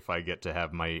point. If I get to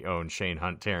have my own Shane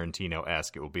Hunt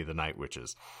Tarantino-esque, it will be the Night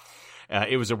Witches.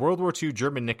 It was a World War II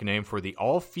German nickname for the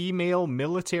all-female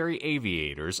military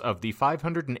aviators of the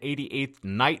 588th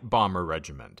Night Bomber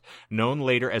Regiment, known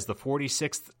later as the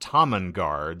 46th Taman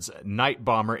Guards Night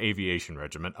Bomber Aviation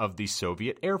Regiment of the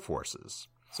Soviet Air Forces.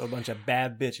 So a bunch of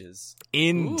bad bitches.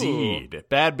 Indeed. Ooh.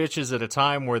 Bad bitches at a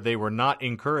time where they were not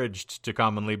encouraged to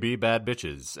commonly be bad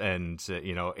bitches. And,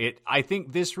 I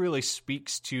think this really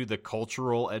speaks to the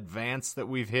cultural advance that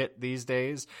we've hit these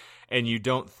days. And you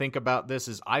don't think about this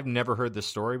as, I've never heard this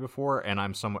story before, and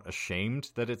I'm somewhat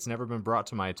ashamed that it's never been brought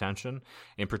to my attention.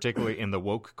 And particularly in the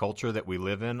woke culture that we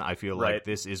live in, I feel like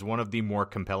this is one of the more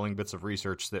compelling bits of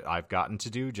research that I've gotten to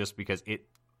do, just because it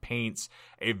paints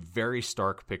a very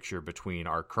stark picture between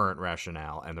our current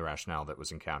rationale and the rationale that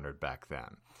was encountered back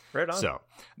then. Right on. So,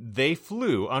 they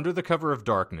flew under the cover of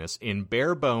darkness in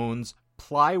bare bones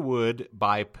plywood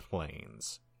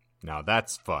biplanes. Now,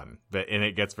 that's fun, and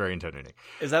it gets very intimidating.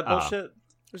 Is that bullshit?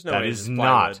 There's no that way is it's not.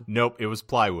 plywood. Nope, it was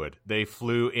plywood. They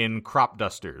flew in crop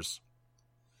dusters.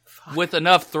 With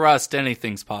enough thrust,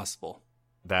 anything's possible.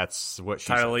 That's what she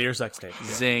Title said. of your sex tape.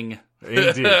 Zing.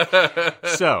 Indeed.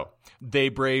 So, they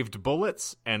braved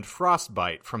bullets and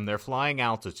frostbite from their flying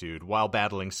altitude while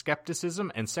battling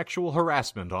skepticism and sexual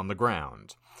harassment on the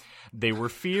ground. They were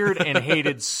feared and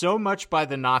hated so much by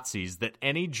the Nazis that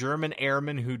any German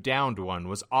airman who downed one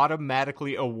was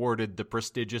automatically awarded the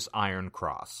prestigious Iron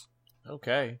Cross.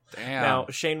 Okay. Damn. Now,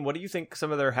 Shane, what do you think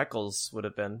some of their heckles would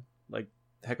have been? Like,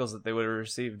 heckles that they would have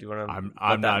received? Do you want to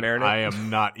I am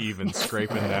not even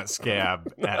scraping that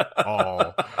scab at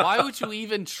all. Why would you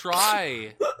even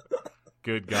try?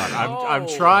 Good God. No. I'm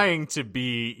trying to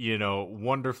be,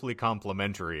 wonderfully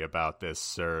complimentary about this,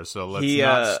 sir. So let's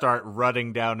not start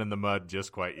rutting down in the mud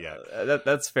just quite yet.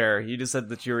 That's fair. You just said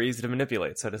that you were easy to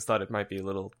manipulate, so I just thought it might be a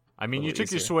little... You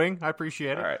took your swing. I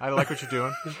appreciate it. All right. I like what you're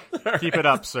doing. Keep it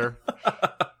up, sir.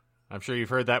 I'm sure you've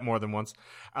heard that more than once.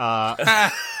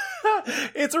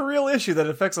 It's a real issue that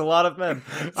affects a lot of men.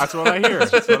 That's what I hear.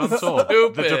 That's what I'm told.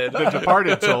 Stupid. The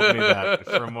Departed told me that,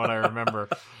 from what I remember.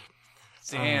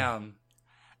 Damn.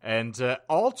 And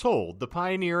all told, the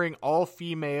pioneering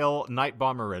all-female night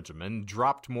bomber regiment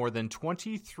dropped more than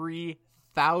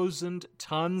 23,000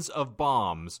 tons of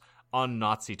bombs on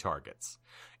Nazi targets.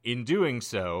 In doing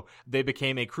so, they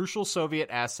became a crucial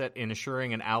Soviet asset in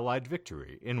assuring an Allied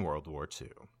victory in World War II.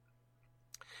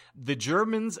 The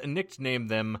Germans nicknamed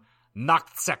them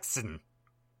Nachtsachsen.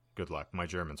 Good luck, my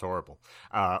German's horrible.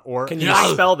 Or Can you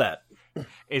spell that?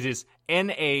 It is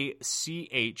Nachthexen.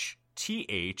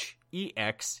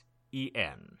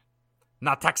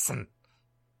 Not Texan.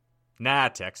 Nah,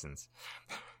 Texans.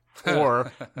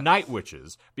 Or night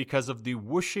witches, because of the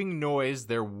whooshing noise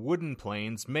their wooden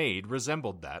planes made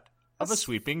resembled that of a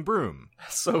sweeping broom.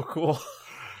 So cool.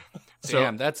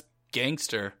 Damn, that's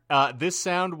gangster. This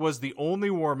sound was the only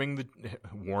warming?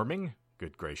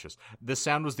 Good gracious. This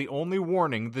sound was the only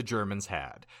warning the Germans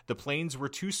had. The planes were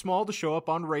too small to show up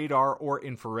on radar or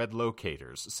infrared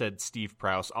locators, said Steve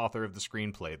Prowse, author of the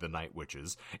screenplay The Night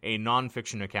Witches, a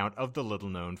nonfiction account of the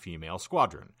little-known female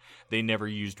squadron. They never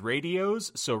used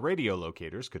radios, so radio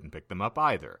locators couldn't pick them up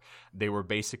either. They were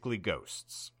basically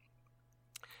ghosts.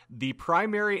 The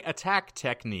primary attack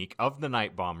technique of the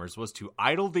night bombers was to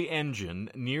idle the engine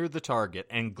near the target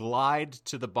and glide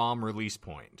to the bomb release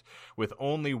point, with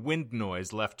only wind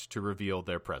noise left to reveal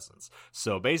their presence.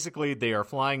 So basically, they are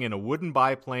flying in a wooden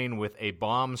biplane with a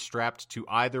bomb strapped to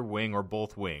either wing or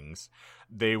both wings.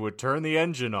 They would turn the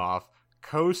engine off,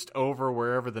 coast over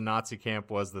wherever the Nazi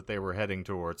camp was that they were heading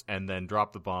towards, and then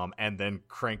drop the bomb, and then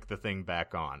crank the thing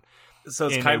back on. So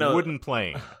it's in kind a of wooden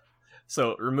plane.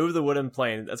 So remove the wooden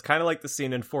plane. That's kind of like the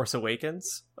scene in Force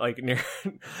Awakens, like near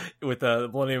with the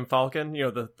Millennium Falcon. You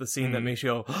know, the scene that makes you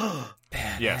go, oh,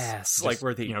 badass. Yes, like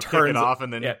where he turns turns it off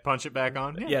and then punch it back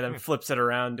on. Then flips it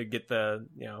around to get the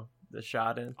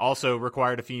shot in. Also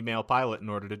required a female pilot in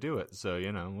order to do it. So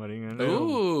what are you gonna do?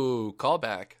 Ooh,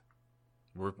 callback.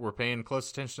 We're paying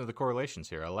close attention to the correlations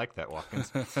here. I like that,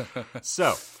 Watkins.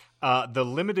 So. The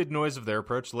limited noise of their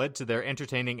approach led to their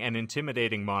entertaining and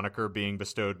intimidating moniker being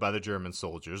bestowed by the German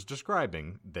soldiers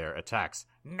describing their attacks.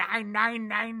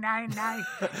 99999.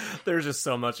 There's just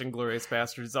so much Inglourious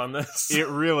Bastards on this. It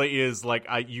really is like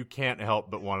you can't help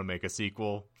but want to make a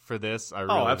sequel for this. I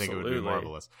really think it would be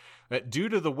marvelous. But due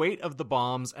to the weight of the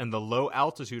bombs and the low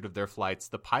altitude of their flights,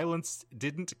 the pilots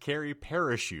didn't carry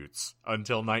parachutes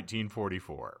until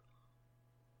 1944.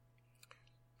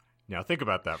 Now think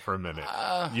about that for a minute.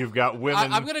 You've got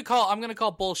women. I'm gonna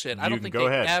call bullshit. I don't think they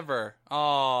ahead. ever.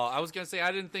 Oh, I was gonna say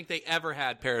I didn't think they ever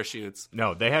had parachutes.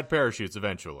 No, they had parachutes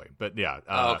eventually, but yeah.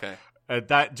 Okay.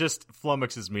 That just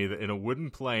flummoxes me that in a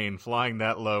wooden plane flying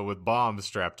that low with bombs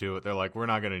strapped to it, they're like, we're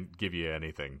not going to give you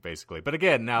anything, basically. But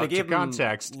again, now to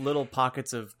context, little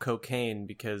pockets of cocaine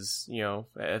because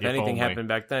if anything happened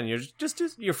back then,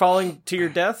 you're falling to your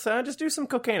death. Just do some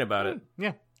cocaine about it.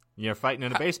 Yeah, you're fighting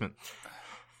in a basement.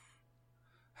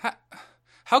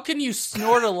 How can you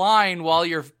snort a line while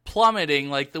you're plummeting?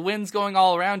 Like the wind's going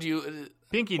all around you.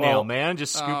 Pinky nail, man.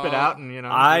 Just scoop it out and,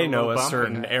 I know a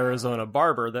certain Arizona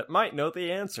barber that might know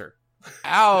the answer.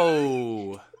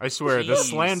 Ow. I swear, the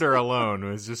slander alone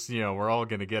was just, we're all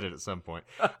going to get it at some point.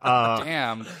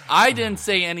 Damn. I didn't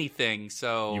say anything,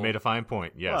 so. You made a fine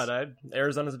point, yes. But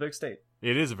Arizona's a big state.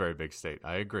 It is a very big state.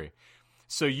 I agree.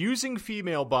 So using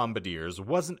female bombardiers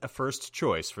wasn't a first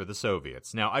choice for the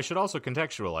Soviets. Now, I should also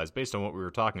contextualize, based on what we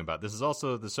were talking about, this is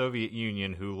also the Soviet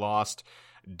Union who lost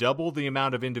double the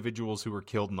amount of individuals who were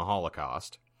killed in the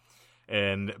Holocaust.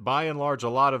 And by and large, a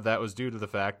lot of that was due to the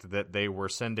fact that they were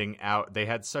sending out, they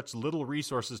had such little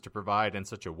resources to provide and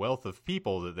such a wealth of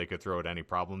people that they could throw at any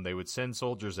problem. They would send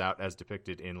soldiers out as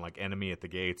depicted in like Enemy at the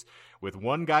Gates, with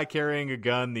one guy carrying a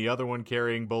gun, the other one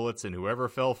carrying bullets, and whoever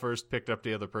fell first picked up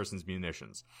the other person's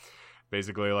munitions.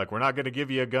 Basically, like, we're not going to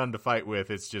give you a gun to fight with.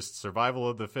 It's just survival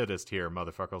of the fittest here,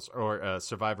 motherfuckers. Or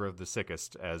survivor of the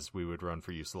sickest, as we would run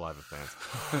for you Saliva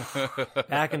fans.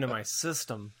 Back into my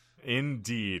system.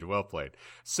 Indeed. Well played.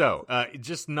 So,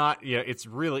 just not, it's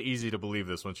really easy to believe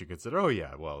this once you consider,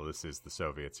 this is the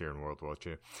Soviets here in World War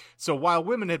II. So while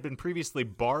women had been previously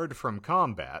barred from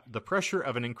combat, the pressure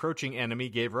of an encroaching enemy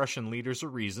gave Russian leaders a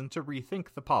reason to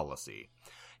rethink the policy.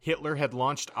 Hitler had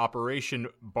launched Operation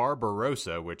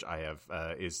Barbarossa, which I have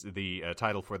is the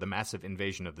title for the massive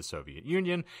invasion of the Soviet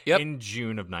Union, in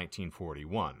June of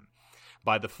 1941.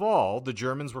 By the fall, the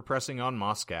Germans were pressing on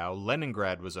Moscow,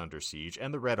 Leningrad was under siege,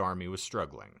 and the Red Army was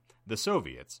struggling. The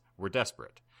Soviets were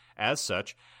desperate. As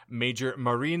such, Major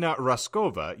Marina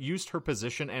Raskova used her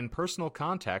position and personal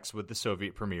contacts with the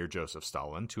Soviet Premier Joseph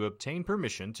Stalin to obtain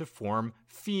permission to form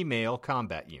female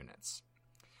combat units.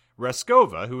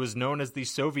 Raskova, who was known as the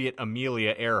Soviet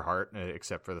Amelia Earhart,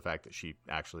 except for the fact that she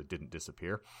actually didn't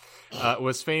disappear,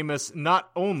 was famous not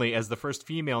only as the first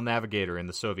female navigator in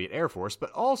the Soviet Air Force,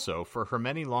 but also for her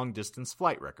many long-distance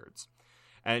flight records.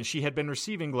 And she had been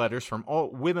receiving letters from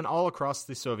women all across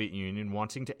the Soviet Union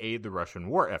wanting to aid the Russian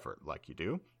war effort, like you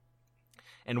do.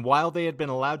 And while they had been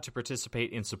allowed to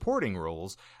participate in supporting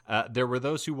roles, there were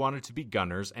those who wanted to be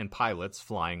gunners and pilots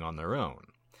flying on their own.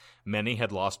 Many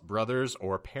had lost brothers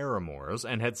or paramours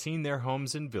and had seen their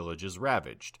homes and villages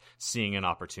ravaged. Seeing an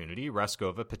opportunity,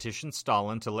 Raskova petitioned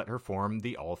Stalin to let her form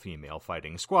the all-female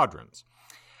fighting squadrons.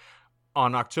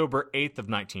 On October 8th of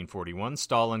 1941,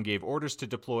 Stalin gave orders to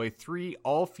deploy 3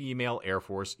 all-female Air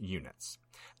Force units.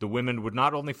 The women would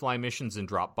not only fly missions and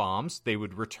drop bombs, they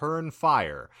would return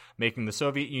fire, making the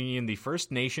Soviet Union the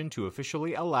first nation to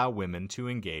officially allow women to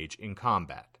engage in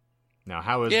combat. Now,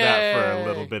 how is that for a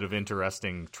little bit of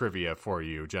interesting trivia for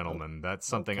you, gentlemen? That's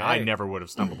something I never would have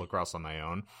stumbled across on my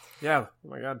own. Yeah, oh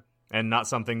my god. And not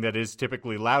something that is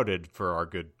typically lauded for our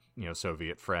good,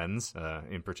 Soviet friends,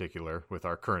 in particular with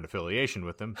our current affiliation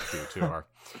with them, due to our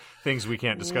things we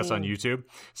can't discuss on YouTube.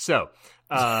 So,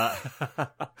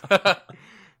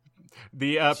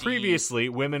 previously,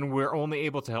 women were only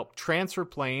able to help transfer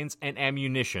planes and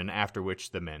ammunition, after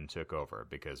which the men took over.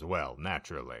 Because, well,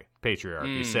 naturally,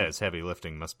 patriarchy says heavy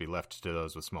lifting must be left to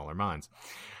those with smaller minds.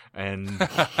 And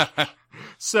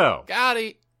so, got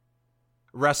it.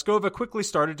 Raskova quickly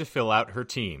started to fill out her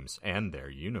teams and their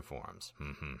uniforms.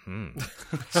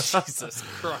 Jesus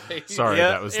Christ. Sorry,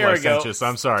 that was licentious.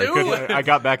 I'm sorry. I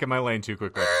got back in my lane too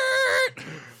quickly.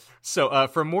 So,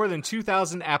 from more than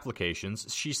 2,000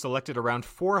 applications, she selected around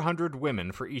 400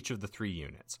 women for each of the 3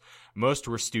 units. Most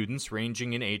were students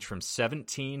ranging in age from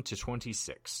 17 to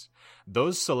 26.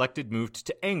 Those selected moved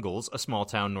to Engels, a small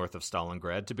town north of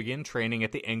Stalingrad, to begin training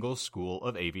at the Engels School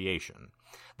of Aviation.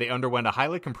 They underwent a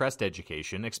highly compressed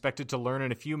education, expected to learn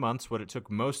in a few months what it took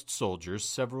most soldiers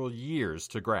several years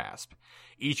to grasp.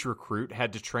 Each recruit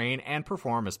had to train and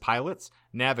perform as pilots,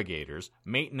 navigators,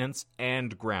 maintenance,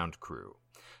 and ground crew.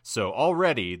 So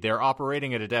already they're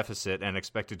operating at a deficit and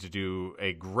expected to do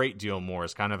a great deal more.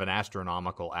 It's kind of an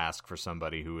astronomical ask for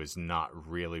somebody who is not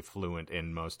really fluent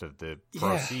in most of the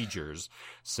procedures.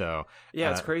 So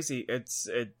it's crazy. It's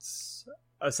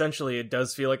essentially, it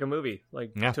does feel like a movie,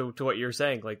 to what you're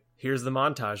saying. Like, here's the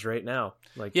montage right now.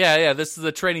 Like, this is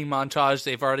the training montage.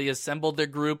 They've already assembled their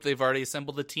group. They've already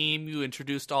assembled the team. You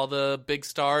introduced all the big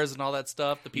stars and all that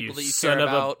stuff. The people that you care about.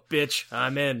 Son of a bitch,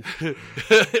 I'm in.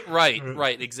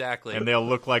 Right, exactly. And they'll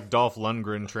look like Dolph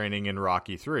Lundgren training in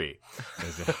Rocky 3.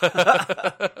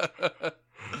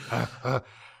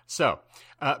 So,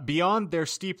 beyond their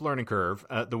steep learning curve,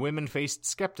 the women faced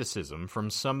skepticism from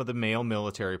some of the male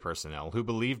military personnel who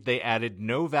believed they added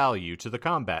no value to the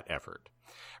combat effort.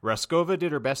 Raskova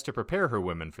did her best to prepare her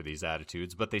women for these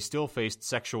attitudes, but they still faced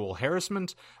sexual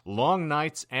harassment, long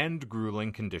nights, and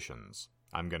grueling conditions.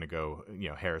 I'm going to go,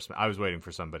 harassment. I was waiting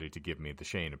for somebody to give me the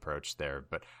Shane approach there,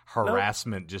 but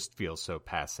harassment just feels so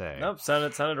passé. Nope,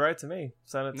 sounded right to me.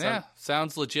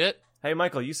 Sounds legit. Hey,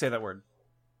 Michael, you say that word.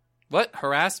 What?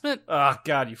 Harassment? Oh,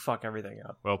 God, you fuck everything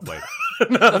up. Well played.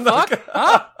 The fuck?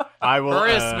 Huh? I will.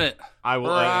 Harassment. I will.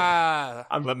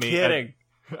 I'm kidding.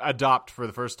 Adopt for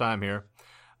the first time here.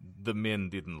 The men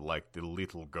didn't like the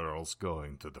little girls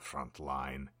going to the front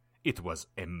line. It was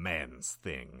a man's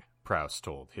thing, Prouse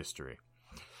told History.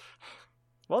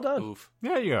 Well done. Oof.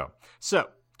 There you go. So,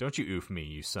 don't you oof me,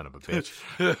 you son of a bitch.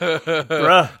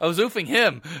 Bruh. I was oofing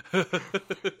him.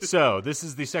 So, this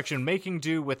is the section making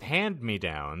do with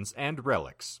hand-me-downs and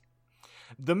relics.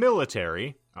 The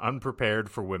military,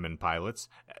 unprepared for women pilots,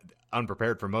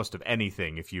 unprepared for most of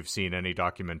anything if you've seen any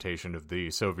documentation of the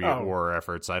Soviet war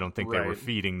efforts. I don't think they were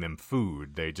feeding them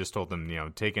food. They just told them,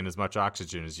 take in as much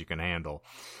oxygen as you can handle.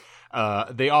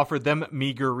 They offered them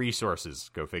meager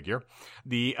resources, go figure.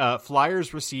 The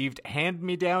flyers received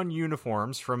hand-me-down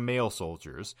uniforms from male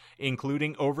soldiers,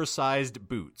 including oversized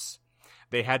boots.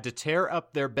 They had to tear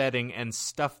up their bedding and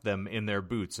stuff them in their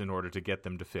boots in order to get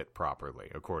them to fit properly,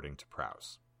 according to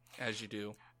Prouse. As you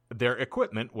do. Their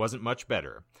equipment wasn't much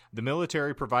better. The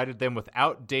military provided them with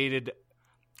outdated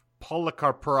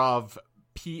Polikarpov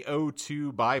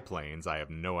PO-2 biplanes. I have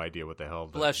no idea what the hell.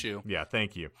 Bless you. Yeah,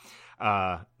 thank you.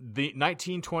 The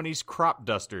 1920s crop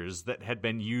dusters that had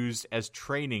been used as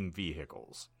training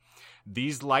vehicles.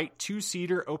 These light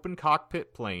 2-seater open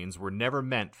cockpit planes were never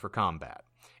meant for combat.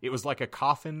 It was like a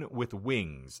coffin with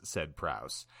wings, said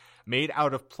Prouse. Made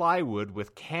out of plywood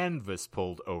with canvas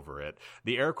pulled over it,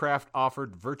 the aircraft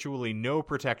offered virtually no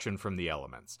protection from the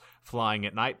elements. Flying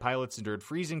at night, pilots endured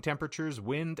freezing temperatures,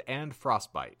 wind, and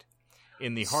frostbite.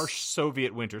 In the harsh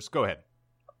Soviet winters... Go ahead.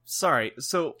 Sorry,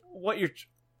 so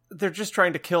they're just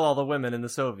trying to kill all the women in the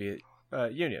Soviet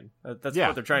Union. That's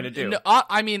what they're trying to do. No,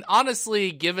 I mean,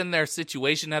 honestly, given their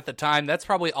situation at the time, that's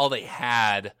probably all they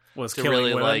had Was to killing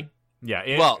really women? like. Yeah.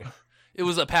 It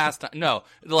was a pastime. No,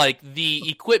 like the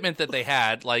equipment that they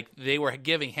had, like they were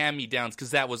giving hand-me-downs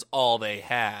because that was all they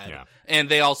had, Yeah. and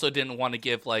they also didn't want to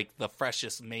give like the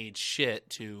freshest made shit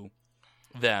to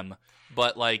them.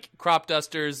 But like crop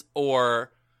dusters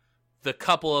or the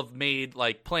couple of made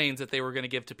like planes that they were going to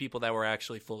give to people that were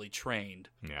actually fully trained.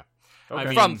 Yeah.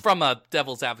 Okay. I mean, From a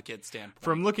devil's advocate standpoint.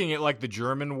 from looking at like the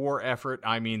German war effort,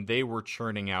 I mean, they were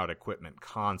churning out equipment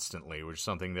constantly, which is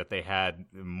something that they had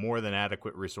more than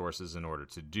adequate resources in order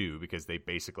to do because they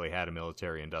basically had a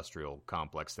military-industrial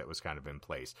complex that was kind of in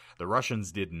place. The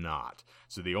Russians did not.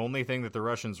 So the only thing that the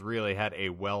Russians really had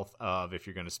a wealth of, if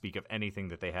you're going to speak of anything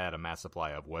that they had a mass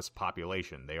supply of, was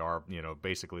population. They are,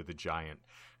 basically the giant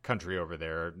country over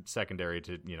there, secondary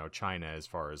to China as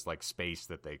far as like space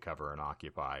that they cover and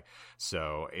occupy.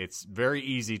 So it's very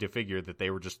easy to figure that they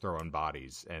were just throwing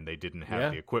bodies and they didn't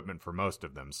have the equipment for most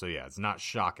of them. So yeah, it's not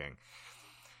shocking.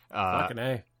 Fucking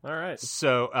A. All right.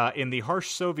 So in the harsh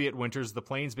Soviet winters, the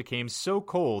planes became so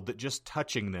cold that just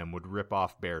touching them would rip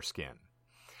off bare skin.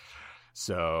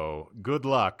 So good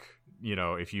luck.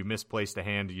 If you misplaced a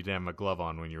hand, you didn't have a glove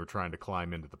on when you were trying to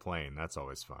climb into the plane. That's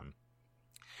always fun.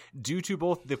 Due to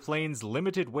both the plane's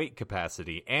limited weight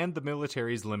capacity and the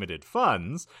military's limited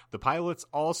funds, the pilots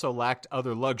also lacked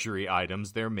other luxury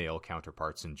items their male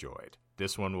counterparts enjoyed.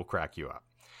 This one will crack you up.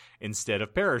 Instead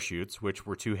of parachutes, which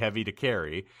were too heavy to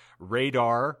carry,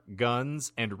 radar,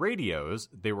 guns, and radios,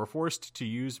 they were forced to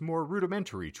use more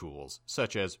rudimentary tools,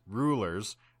 such as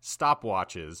rulers,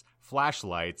 stopwatches,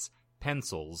 flashlights,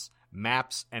 pencils,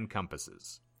 maps, and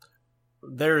compasses.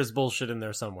 There is bullshit in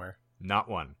there somewhere. Not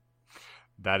one.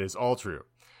 That is all true.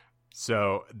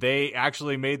 So they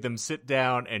actually made them sit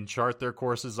down and chart their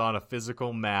courses on a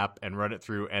physical map and run it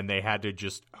through, and they had to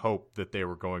just hope that they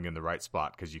were going in the right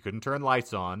spot because you couldn't turn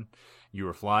lights on. You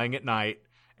were flying at night,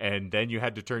 and then you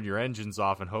had to turn your engines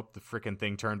off and hope the frickin'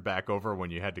 thing turned back over when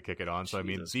you had to kick it on. So, I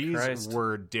mean, these Christ.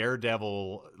 were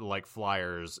daredevil-like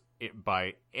flyers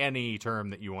by any term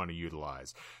that you want to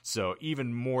utilize. So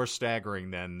even more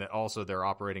staggering than that also they're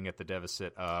operating at the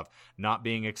deficit of not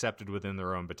being accepted within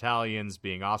their own battalions,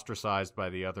 being ostracized by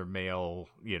the other male,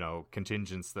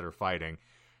 contingents that are fighting.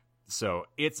 So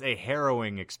it's a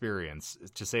harrowing experience,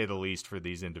 to say the least, for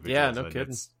these individuals. Yeah, no and kidding.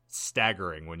 It's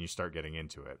staggering when you start getting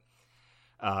into it.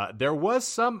 There was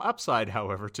some upside,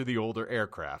 however, to the older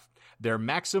aircraft. Their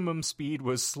maximum speed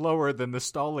was slower than the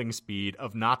stalling speed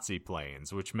of Nazi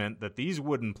planes, which meant that these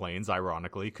wooden planes,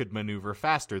 ironically, could maneuver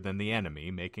faster than the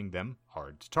enemy, making them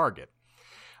hard to target.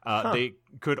 They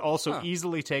could also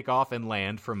easily take off and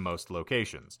land from most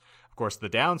locations. Of course, the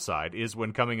downside is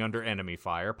when coming under enemy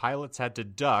fire, pilots had to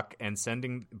duck and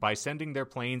by sending their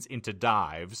planes into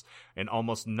dives, and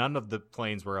almost none of the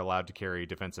planes were allowed to carry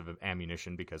defensive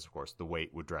ammunition because, of course, the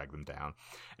weight would drag them down.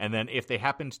 And then if they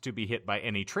happened to be hit by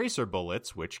any tracer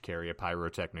bullets, which carry a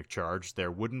pyrotechnic charge, their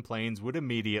wooden planes would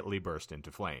immediately burst into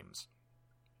flames.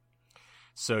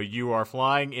 So you are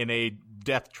flying in a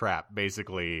death trap,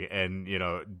 basically, and,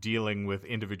 dealing with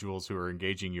individuals who are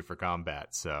engaging you for combat.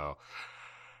 So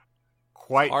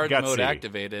quite Hard gutsy. mode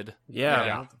activated.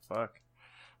 Yeah. What the fuck?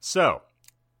 So,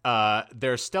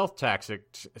 their stealth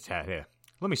tactics...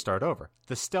 Let me start over.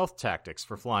 The stealth tactics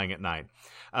for flying at night.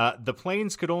 The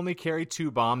planes could only carry 2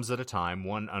 bombs at a time,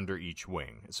 one under each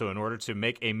wing. So in order to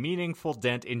make a meaningful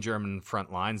dent in German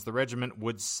front lines, the regiment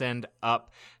would send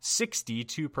up 60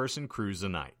 two-person crews a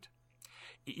night.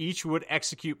 Each would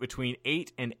execute between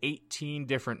 8 and 18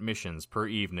 different missions per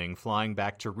evening, flying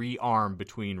back to rearm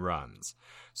between runs.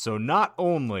 So not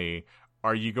only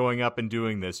are you going up and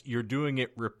doing this, you're doing it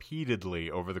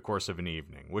repeatedly over the course of an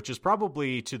evening, which is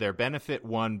probably to their benefit,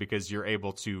 1, because you're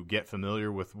able to get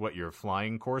familiar with what your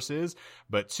flying course is,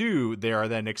 but 2, they are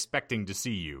then expecting to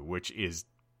see you, which is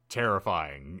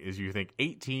terrifying, as you think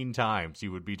 18 times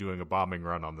you would be doing a bombing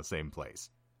run on the same place.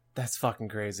 That's fucking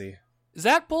crazy. Is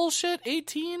that bullshit?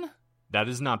 18? That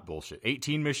is not bullshit.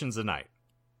 18 missions a night.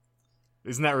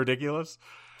 Isn't that ridiculous?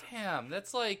 Damn,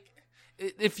 that's like...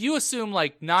 If you assume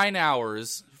like 9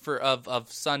 hours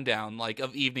of sundown, like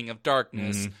of evening, of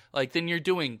darkness, like then you're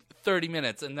doing 30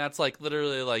 minutes, and that's like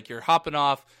literally like you're hopping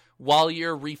off while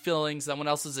you're refilling, someone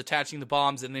else is attaching the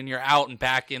bombs, and then you're out and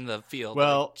back in the field.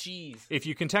 Well, like, geez. If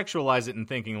you contextualize it and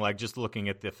thinking, like, just looking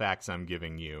at the facts I'm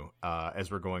giving you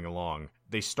as we're going along,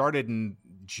 they started in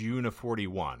June of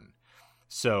 41.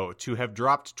 So to have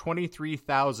dropped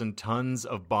 23,000 tons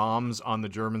of bombs on the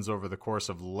Germans over the course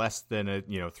of less than a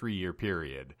 3-year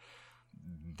period,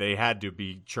 they had to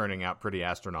be churning out pretty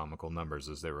astronomical numbers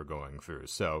as they were going through.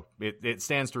 So it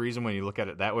stands to reason when you look at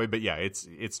it that way. But yeah,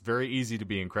 it's very easy to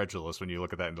be incredulous when you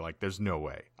look at that and be like, there's no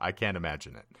way. I can't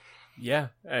imagine it. Yeah.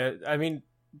 I mean,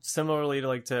 similarly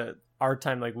to our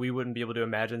time, like we wouldn't be able to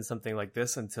imagine something like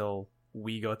this until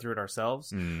we go through it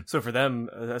ourselves. So for them,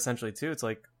 essentially too, it's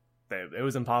like it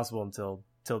was impossible until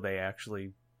they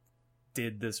actually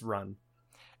did this run.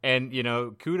 And,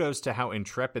 kudos to how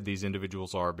intrepid these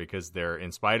individuals are, because they're,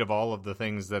 in spite of all of the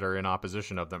things that are in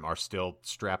opposition of them, are still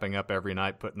strapping up every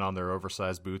night, putting on their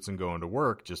oversized boots and going to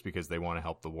work just because they want to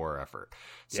help the war effort.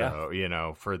 So,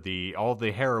 for all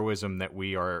the heroism that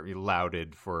we are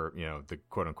lauded for, the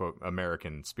quote unquote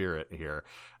American spirit here,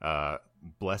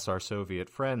 bless our Soviet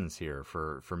friends here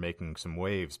for making some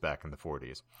waves back in the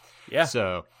 40s. Yeah.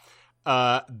 So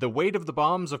the weight of the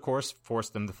bombs, of course,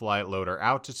 forced them to fly at lower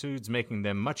altitudes, making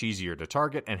them much easier to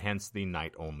target, and hence the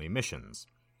night-only missions.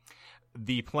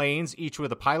 The planes, each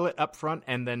with a pilot up front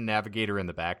and then navigator in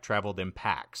the back, traveled in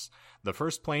packs. The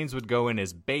first planes would go in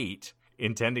as bait,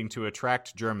 intending to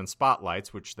attract German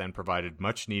spotlights, which then provided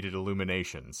much-needed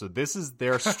illumination. So this is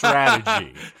their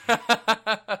strategy.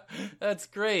 That's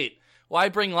great. Why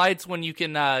bring lights when you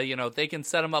can, they can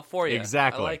set them up for you?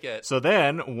 Exactly. I like it. So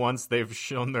then, once they've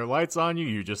shown their lights on you,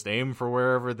 you just aim for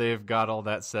wherever they've got all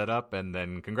that set up, and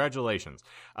then congratulations.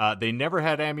 They never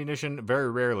had ammunition, very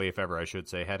rarely, if ever I should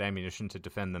say, had ammunition to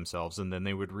defend themselves, and then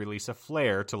they would release a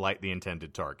flare to light the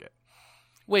intended target.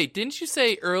 Wait, didn't you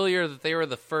say earlier that they were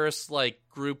the first,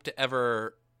 group to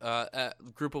ever,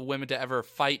 group of women to ever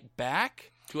fight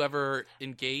back? To ever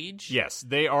engage? Yes,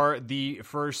 they are the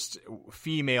first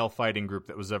female fighting group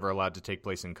that was ever allowed to take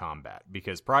place in combat.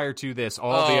 Because prior to this,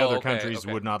 all the other countries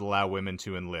would not allow women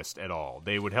to enlist at all.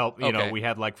 They would help, we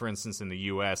had, for instance, in the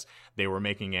U.S., they were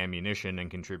making ammunition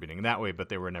and contributing that way, but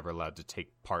they were never allowed to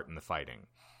take part in the fighting.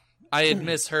 I had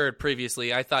misheard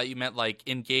previously. I thought you meant,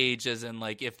 engage as in,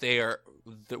 if they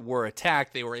were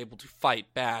attacked, they were able to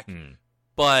fight back.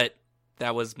 But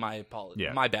that was my apology.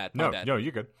 Yeah. My bad. No,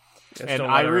 you're good. Just and don't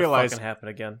I let it realized fucking happen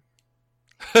again.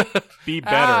 Be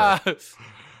better.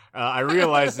 I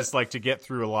realize it's to get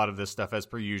through a lot of this stuff as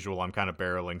per usual. I'm kind of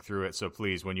barreling through it. So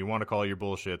please, when you want to call your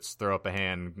bullshits, throw up a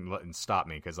hand and stop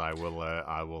me, because I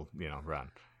will run.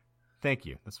 Thank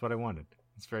you. That's what I wanted.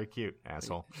 It's very cute,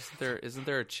 asshole. Isn't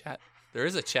there a chat? There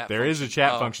is a chat There function. is a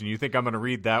chat function. You think I'm going to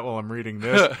read that while I'm reading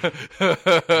this?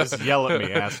 Just yell at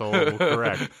me, asshole. We'll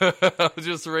correct.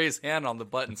 Just raise hand on the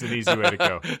button. It's an easy way to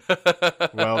go.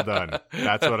 Well done.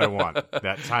 That's what I want.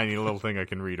 That tiny little thing I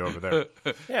can read over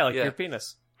there. Yeah, your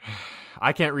penis.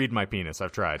 I can't read my penis.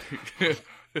 I've tried.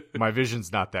 My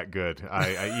vision's not that good.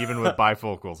 I even with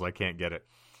bifocals, I can't get it.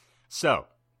 So,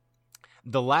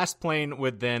 the last plane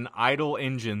would then idle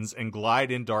engines and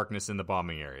glide in darkness in the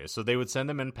bombing area. So they would send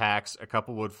them in packs, a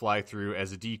couple would fly through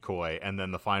as a decoy, and then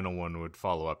the final one would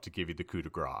follow up to give you the coup de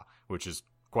grace, which is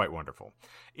quite wonderful.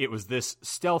 It was this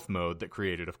stealth mode that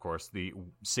created, of course, the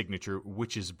signature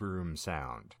witch's broom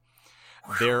sound.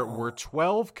 There were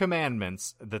 12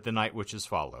 commandments that the Night Witches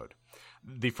followed.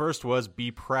 The first was,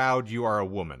 be proud you are a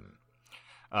woman.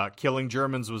 Killing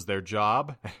Germans was their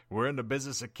job. We're in the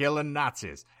business of killing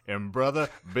Nazis. And, brother,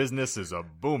 business is a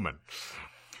booming.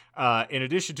 In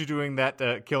addition to doing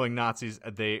that, killing Nazis,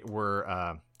 they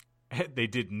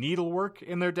did needlework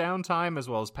in their downtime, as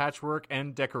well as patchwork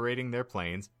and decorating their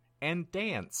planes, and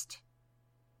danced.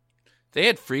 They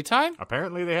had free time?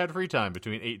 Apparently they had free time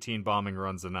between 18 bombing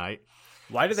runs a night.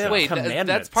 Why do they have commandments?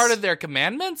 That's part of their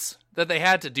commandments? That they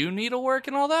had to do needlework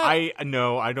and all that?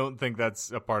 I don't think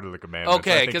that's a part of the commandments.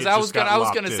 Okay, because I was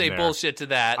gonna say bullshit to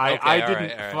that. I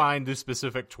didn't find the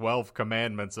specific 12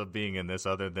 commandments of being in this,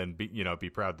 other than be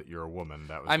proud that you're a woman.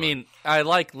 That was I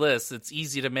like lists. It's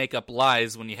easy to make up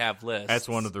lies when you have lists. That's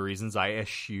one of the reasons I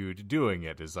eschewed doing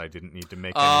it, is I didn't need to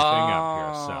make anything up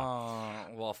here.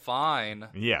 So, well, fine.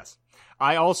 Yes.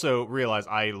 I also realized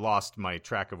I lost my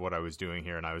track of what I was doing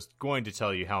here, and I was going to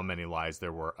tell you how many lies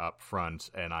there were up front,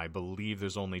 and I believe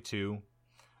there's only 2.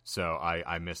 So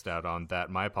I missed out on that.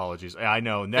 My apologies. I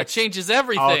know. That changes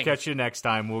everything. I'll catch you next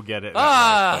time. We'll get it.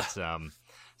 Right. But,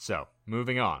 so,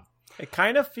 moving on. It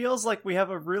kind of feels like we have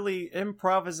a really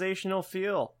improvisational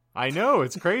feel. I know.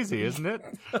 It's crazy, isn't it?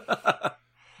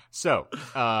 So,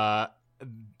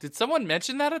 did someone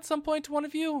mention that at some point to one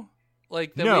of you?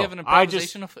 Like, that no, we have an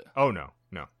improvisational Oh, no.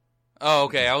 Oh,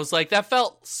 okay. I was like, that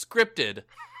felt scripted.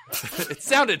 It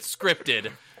sounded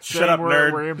scripted. Shut up,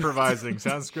 nerd. We're improvising.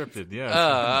 Sounds scripted,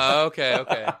 yeah. Okay.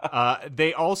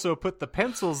 They also put the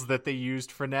pencils that they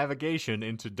used for navigation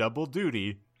into double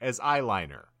duty as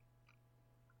eyeliner.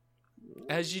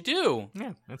 As you do.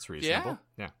 Yeah, that's reasonable.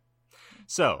 Yeah.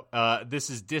 So, this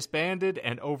is disbanded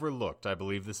and overlooked. I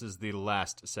believe this is the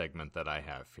last segment that I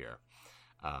have here.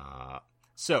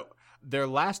 So, their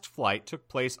last flight took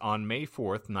place on May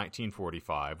 4th,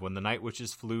 1945, when the Night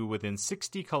Witches flew within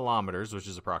 60 kilometers, which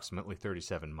is approximately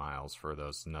 37 miles for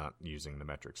those not using the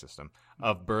metric system,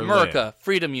 of Berlin. America,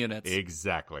 freedom units.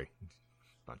 Exactly.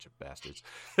 Bunch of bastards.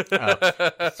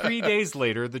 3 days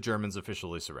later, the Germans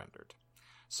officially surrendered.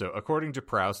 So, according to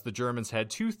Proust, the Germans had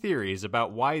two theories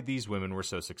about why these women were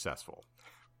so successful.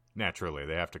 Naturally,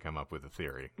 they have to come up with a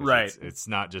theory. Right. It's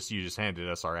not just you just handed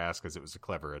us our ass because it was a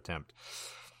clever attempt.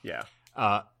 Yeah.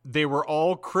 They were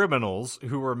all criminals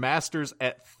who were masters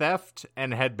at theft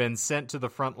and had been sent to the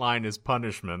front line as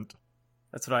punishment.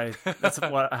 That's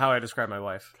how I describe my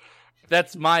wife.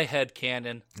 That's my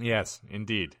headcanon. Yes,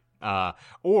 indeed.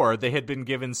 Or they had been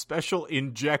given special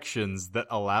injections that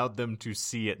allowed them to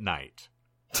see at night.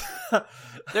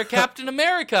 They're Captain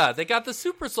America. They got the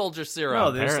super soldier serum.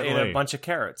 No, they just ate Apparently. a bunch of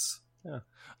carrots. Yeah.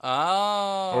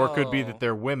 Oh. Or it could be that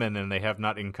they're women and they have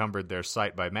not encumbered their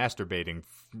sight by masturbating,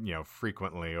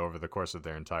 frequently over the course of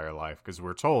their entire life. Because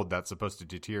we're told that's supposed to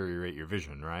deteriorate your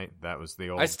vision, right? That was the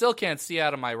old... I still can't see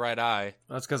out of my right eye.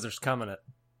 That's because there's cum in it.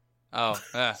 Oh,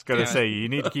 I was going to say, you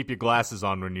need to keep your glasses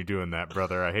on when you're doing that,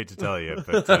 brother. I hate to tell you,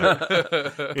 but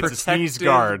it's a sneeze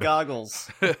guard. Goggles.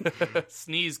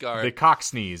 Sneeze guard. The cock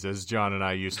sneeze, as John and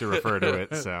I used to refer to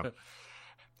it. So,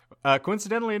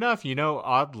 coincidentally enough,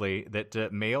 oddly,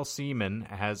 that male semen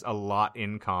has a lot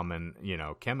in common,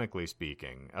 chemically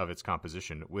speaking, of its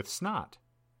composition with snot.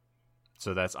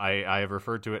 So I have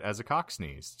referred to it as a cock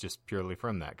sneeze, just purely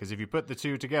from that. Because if you put the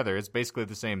two together, it's basically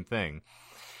the same thing.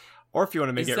 Or if you want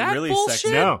to make Is it that really bullshit?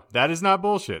 sexy. No, that is not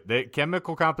bullshit. The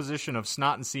chemical composition of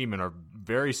snot and semen are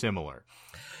very similar.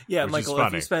 Yeah, Which is Michael, if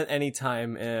funny. you spent any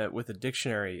time with a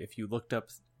dictionary, if you looked up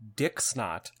dick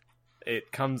snot,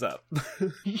 it comes up.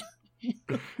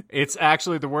 It's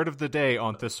actually the word of the day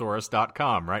on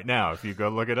thesaurus.com right now. If you go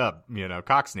look it up,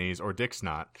 cock sneeze or dick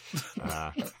snot.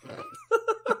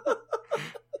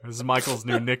 This is Michael's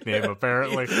new nickname,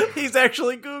 apparently. He's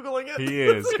actually Googling it. He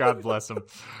is. God bless him.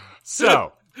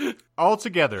 So,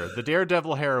 altogether, the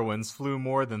Daredevil heroines flew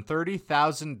more than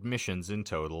 30,000 missions in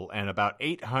total and about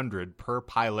 800 per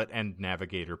pilot and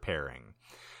navigator pairing.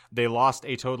 They lost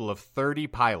a total of 30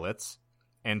 pilots,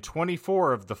 and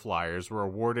 24 of the flyers were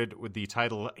awarded with the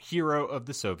title Hero of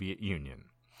the Soviet Union.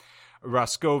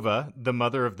 Roskova, the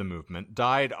mother of the movement,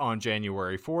 died on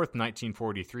January 4th,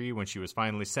 1943, when she was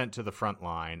finally sent to the front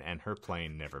line, and her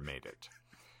plane never made it.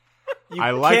 I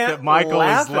like that Michael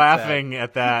is laughing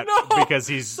at that because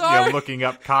he's looking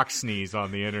up cock sneeze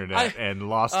on the internet and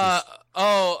lost his...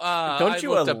 Don't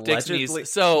you I looked up dick allegedly-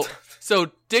 sneeze.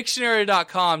 So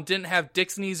dictionary.com didn't have dick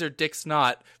sneeze or dick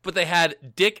snot, but they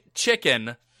had dick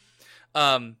chicken,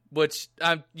 which,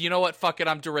 you know what? Fuck it,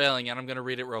 I'm derailing it. I'm going to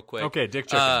read it real quick. Okay, Dick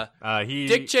Chicken.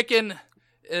 Dick Chicken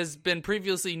has been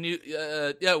previously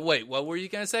wait, what were you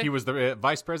going to say? He was the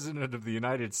vice president of the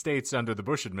United States under the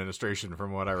Bush administration,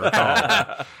 from what I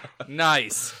recall.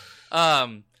 Nice.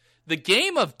 The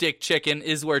game of Dick Chicken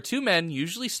is where two men,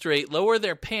 usually straight, lower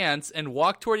their pants and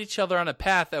walk toward each other on a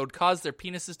path that would cause their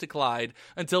penises to collide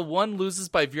until one loses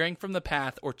by veering from the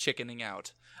path or chickening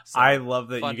out. So, I love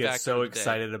that fun you get fact so of the day.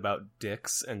 excited about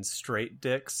dicks and straight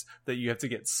dicks that you have to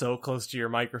get so close to your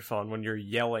microphone when you're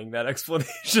yelling that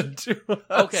explanation to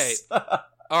us. Okay.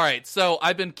 All right, so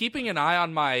I've been keeping an eye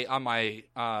on my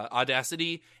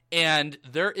Audacity, and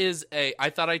there is I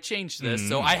thought I changed this,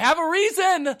 so I have a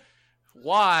reason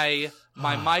why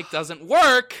my mic doesn't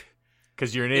work.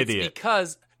 Because you're an It's idiot.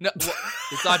 because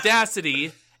it's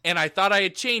Audacity, and I thought I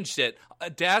had changed it.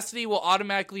 Audacity will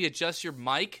automatically adjust your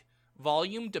mic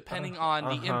volume depending on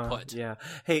the input. Yeah.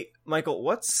 Hey, Michael,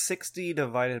 what's 60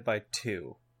 divided by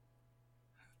 2?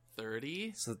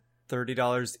 30? So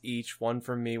 $30 each, one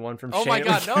from me, one from Oh Shane. my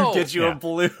God, no. Get you Yeah. a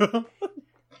blue.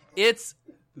 It's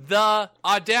the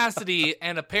Audacity,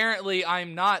 and apparently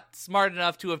I'm not smart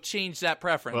enough to have changed that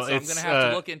preference. Well, so I'm it's, going to have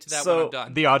to look into that so when I'm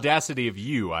done. The audacity of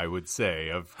you, I would say,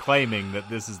 of claiming that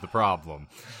this is the problem.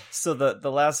 So the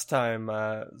last time,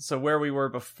 so where we were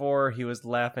before, he was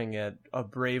laughing at a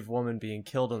brave woman being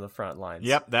killed on the front lines.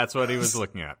 Yep, that's what he was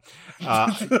looking at.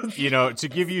 To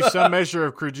give you some measure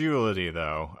of credulity,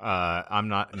 though, I'm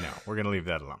not. No, we're going to leave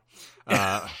that alone.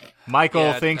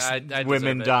 Michael thinks I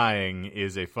women deserve it. dying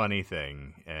is a funny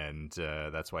thing, and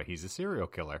that's why he's a serial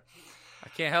killer. I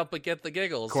can't help but get the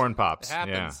giggles. Corn pops. It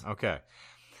happens. Yeah. Okay.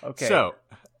 Okay. So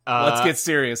let's get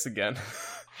serious again.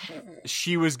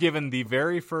 she was given the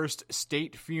very first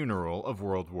state funeral of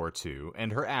World War II,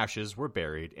 and her ashes were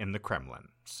buried in the Kremlin.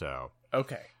 So,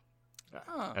 Okay.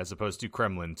 as opposed to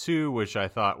Kremlin 2, which I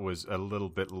thought was a little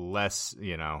bit less,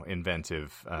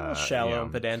 inventive. Shallow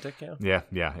and pedantic, yeah.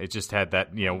 Yeah. It just had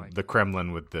that, the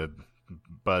Kremlin with the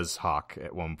buzz hawk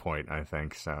at one point, I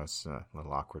think. So it's a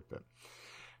little awkward, but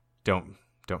don't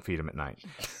feed him at night.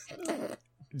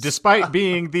 Despite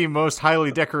being the most highly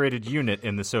decorated unit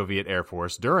in the Soviet Air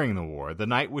Force during the war, the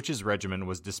Night Witches Regiment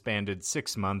was disbanded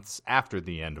 6 months after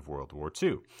the end of World War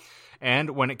II.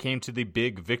 And when it came to the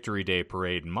big Victory Day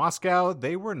parade in Moscow,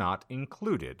 they were not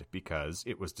included because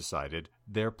it was decided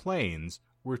their planes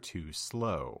were too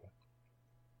slow.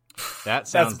 That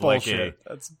sounds That's like bullshit.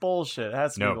 That's bullshit. It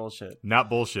has to be bullshit. Not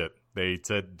bullshit. They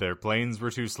said their planes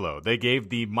were too slow. They gave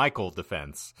the Michael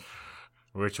defense,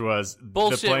 which was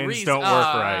Bullshit the planes reason- don't work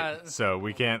right, so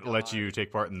we can't let you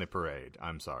take part in the parade.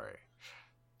 I'm sorry.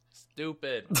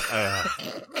 Stupid.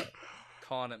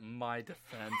 Calling it my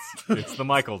defense. It's the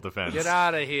Michael defense. Get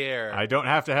out of here. I don't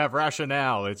have to have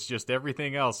rationale. It's just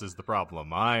everything else is the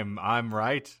problem. I'm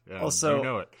right. And Also, you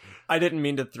know it. I didn't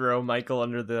mean to throw Michael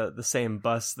under the same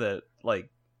bus that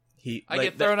he. I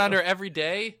get thrown under every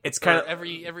day. It's kinda-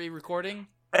 every recording.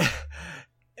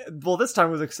 Well, this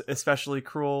time was especially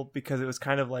cruel because it was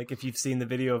kind of like if you've seen the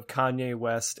video of Kanye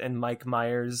West and Mike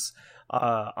Myers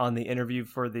on the interview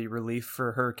for the relief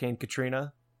for Hurricane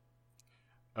Katrina.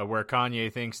 Where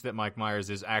Kanye thinks that Mike Myers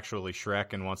is actually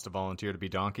Shrek and wants to volunteer to be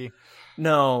Donkey.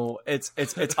 No, it's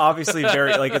obviously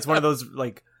very it's one of those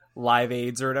live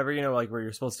aids or whatever, where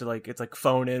you're supposed to it's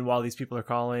phone in while these people are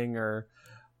calling, or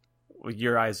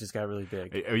your eyes just got really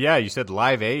big. Yeah, you said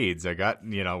live AIDS. I got,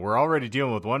 we're already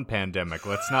dealing with one pandemic.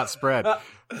 Let's not spread.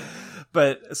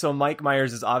 But so Mike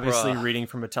Myers is obviously Bruh. reading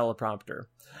from a teleprompter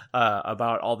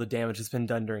about all the damage that's been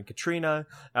done during Katrina,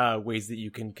 ways that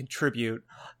you can contribute,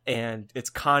 and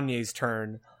it's Kanye's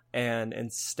turn. And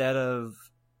instead of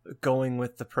going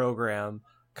with the program,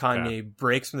 Kanye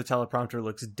breaks from the teleprompter,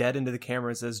 looks dead into the camera,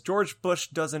 and says, "George Bush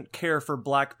doesn't care for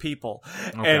black people."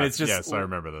 Okay. And it's just Yes, I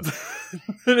remember this.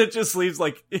 and it just leaves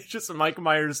it's just a Mike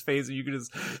Myers face, and you can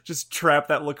just trap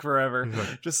that look forever.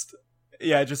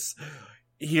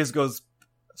 He just goes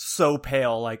so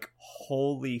pale,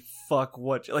 holy fuck,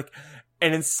 what,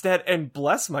 and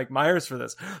bless Mike Myers for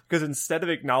this, because instead of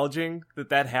acknowledging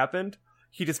that happened,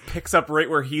 he just picks up right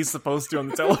where he's supposed to on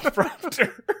the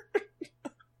teleprompter.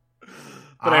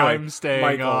 But anyway, I'm staying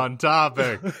Michael. on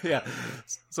topic. Yeah.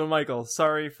 So Michael,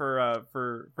 sorry for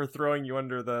throwing you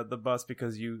under the bus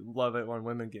because you love it when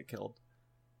women get killed.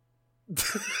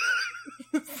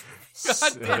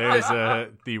 There's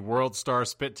the World Star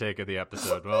spit take of the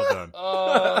episode. Well done.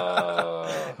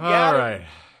 Oh. All right.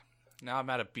 Now I'm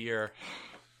out of beer.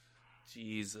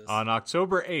 Jesus. On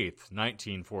October 8th,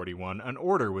 1941, an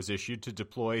order was issued to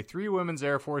deploy 3 Women's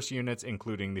Air Force units,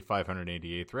 including the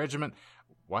 588th Regiment.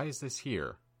 Why is this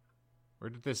here? Where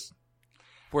did this...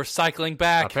 We're cycling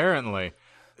back. Apparently.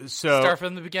 So, Start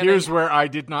from the beginning. here's where I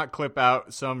did not clip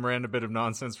out some random bit of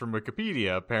nonsense from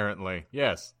Wikipedia, apparently.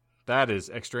 Yes, that is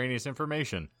extraneous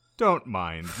information. Don't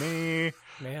mind me.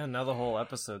 Man, now the whole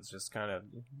episode's just kind of...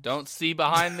 Don't see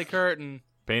behind the curtain.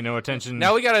 Pay no attention.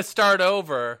 Now we gotta start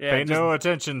over. Yeah, Pay no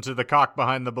attention to the cock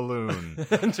behind the balloon.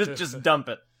 just dump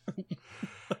it.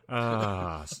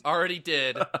 Already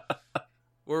did.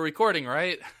 We're recording,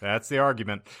 right? That's the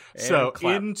argument. And So,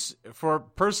 clap. for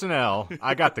personnel,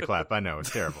 I got the clap. I know,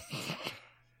 it's terrible.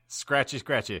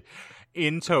 Scratchy.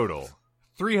 In total,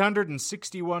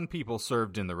 361 people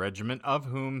served in the regiment, of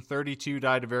whom 32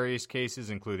 died of various cases,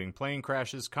 including plane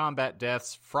crashes, combat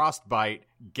deaths, frostbite,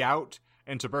 gout,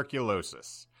 and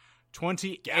tuberculosis.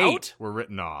 28 Gout? were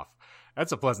written off.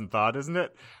 That's a pleasant thought, isn't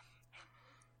it?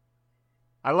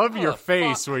 I love your the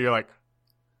face fuck? where you're like,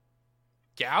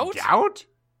 Gout? gout?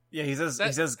 Yeah, he says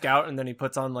gout, and then he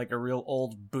puts on a real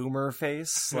old boomer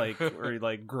face, where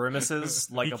he grimaces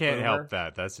like He a can't boomer. help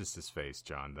that. That's just his face,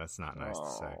 John. That's not nice to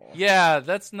say. Oh. Yeah,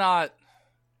 that's not...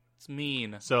 It's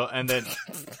mean. So, and then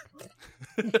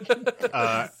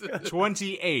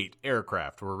 28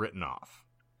 aircraft were written off.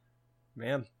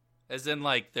 Man, As in,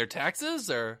 like, their taxes,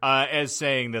 or? As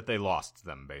saying that they lost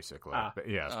them, basically. But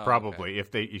yes, probably.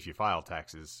 Okay. If you file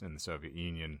taxes in the Soviet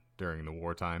Union during the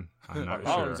wartime, I'm not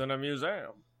Bones sure. in a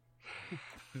museum.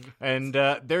 And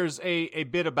there's a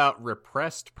bit about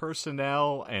repressed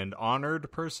personnel and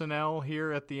honored personnel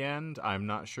here at the end. I'm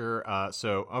not sure.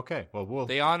 Okay. Well, we'll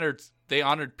They honored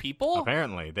people?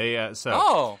 apparently they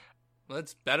Oh,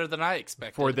 that's better than I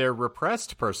expected. For their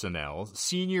repressed personnel,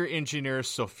 senior engineer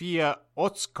Sofia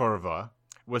Otskorva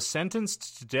was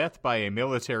sentenced to death by a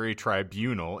military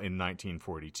tribunal in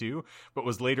 1942, but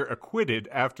was later acquitted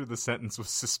after the sentence was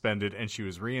suspended and she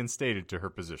was reinstated to her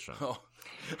position. Oh,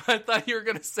 I thought you were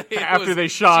going to say After they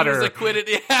shot she her. was acquitted.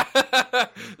 Yeah.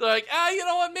 Like, you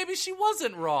know what? Maybe she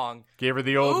wasn't wrong. Gave her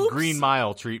the old Oops. Green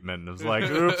Mile treatment. It was like,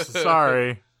 oops,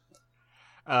 sorry.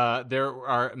 There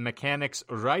are mechanics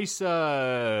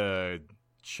Raisa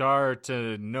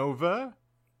Chartanova.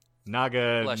 Not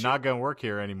gonna work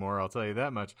here anymore, I'll tell you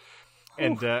that much.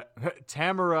 And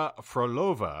Tamara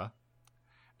Frolova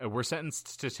were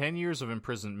sentenced to 10 years of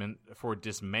imprisonment for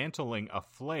dismantling a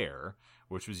flare,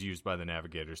 which was used by the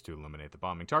navigators to eliminate the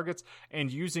bombing targets,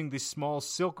 and using the small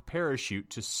silk parachute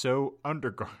to sew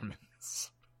undergarments.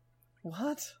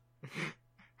 What?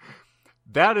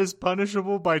 That is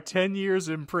punishable by 10 years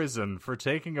in prison for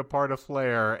taking apart a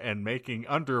flare and making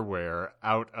underwear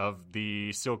out of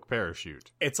the silk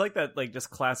parachute. It's like that, like, just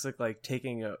classic, like,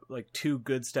 taking like 2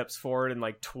 good steps forward and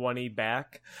like 20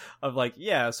 back of like,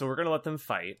 yeah, so we're gonna let them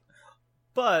fight,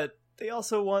 but they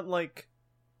also want like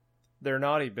their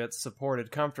naughty bits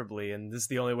supported comfortably, and this is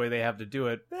the only way they have to do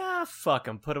it. Fuck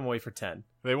them, put them away for 10.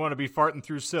 They want to be farting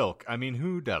through silk. I mean,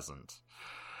 who doesn't?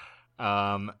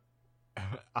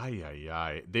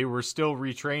 They were still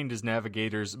retrained as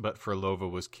navigators, but Frolova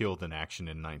was killed in action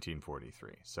in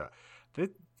 1943. So,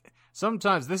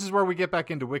 sometimes this is where we get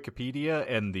back into Wikipedia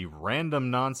and the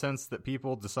random nonsense that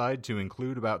people decide to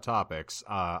include about topics.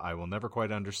 I will never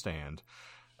quite understand.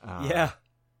 Yeah.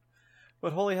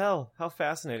 But holy hell, how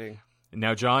fascinating.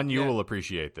 Now, John, you will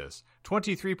appreciate this.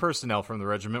 23 personnel from the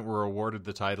regiment were awarded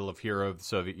the title of Hero of the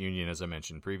Soviet Union, as I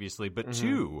mentioned previously, but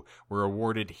 2 were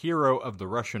awarded Hero of the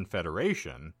Russian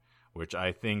Federation, which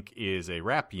I think is a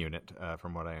rap unit,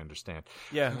 from what I understand.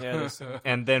 Yeah, it is.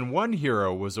 And then 1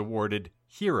 hero was awarded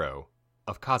Hero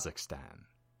of Kazakhstan.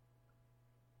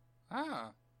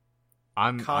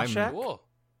 Koshak? Cool.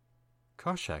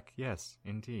 Koshak, yes,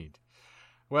 indeed.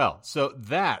 Well, so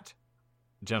that,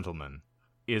 gentlemen,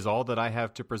 is all that I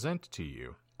have to present to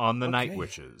you on the Night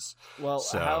Witches. Well,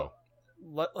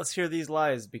 let's hear these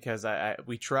lies, because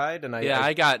we tried and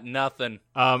I got nothing.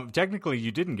 Technically,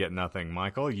 you didn't get nothing,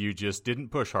 Michael. You just didn't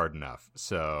push hard enough.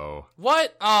 So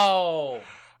What? Oh,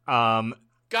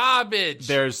 garbage.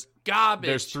 there's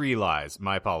Garbage. 3 lies.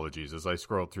 My apologies as I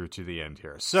scrolled through to the end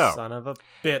here. So son of a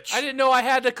bitch. I didn't know I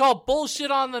had to call bullshit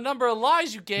on the number of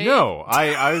lies you gave. no,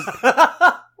 I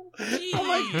Oh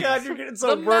my god, you're getting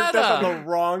so The worked up on meta. the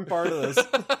wrong part of this.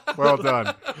 well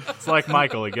done. It's like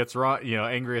Michael. He gets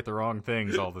angry at the wrong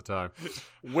things all the time.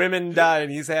 Women die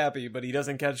and he's happy, but he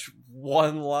doesn't catch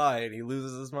one lie and he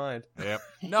loses his mind. Yep.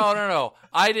 No.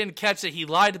 I didn't catch that he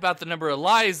lied about the number of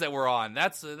lies that were on.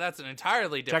 That's an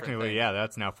entirely different Technically, thing. yeah,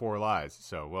 that's now 4 lies.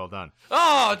 So well done.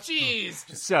 Oh, jeez.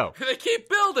 So They keep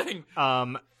building.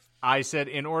 I said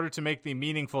in order to make the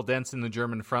meaningful dents in the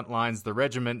German front lines, the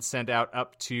regiment sent out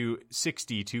up to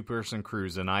 60 two-person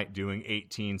crews a night doing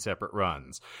 18 separate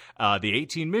runs. The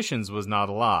 18 missions was not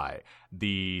a lie.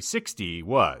 The 60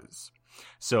 was.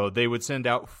 So they would send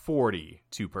out 40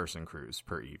 two-person crews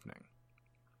per evening.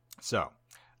 So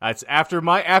that's after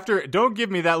don't give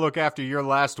me that look after your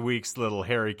last week's little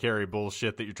Harry Carey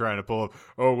bullshit that you're trying to pull up.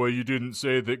 Oh, well, you didn't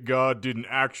say that God didn't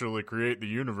actually create the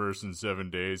universe in 7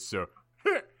 days, so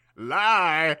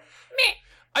lie.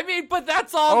 I mean, but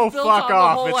that's all built fuck on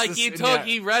off. the whole, It's like, just-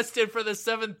 he rested for the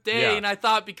 7th day, Yeah. and I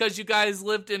thought because you guys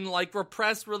lived in, like,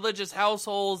 repressed religious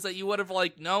households that you would have,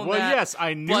 like, known Well, that. yes,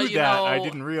 I knew But, you that. know- I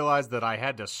didn't realize that I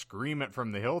had to scream it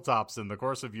from the hilltops in the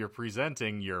course of your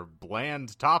presenting your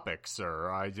bland topics, sir.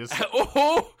 I just...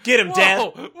 Oh, Get him, whoa,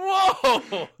 Dad.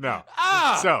 Whoa! No.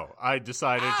 Ah! So, I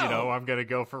decided, Ow. I'm going to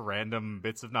go for random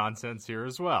bits of nonsense here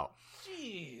as well.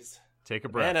 Jeez. Take a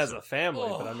breath. Man has sir. a family,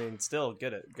 Oh. but I mean, still,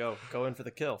 get it. Go in for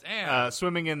the kill. Damn.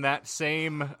 Swimming in that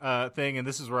same thing, and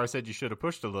this is where I said you should have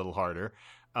pushed a little harder,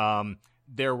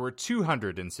 there were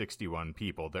 261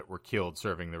 people that were killed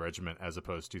serving the regiment as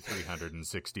opposed to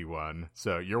 361.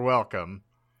 So you're welcome.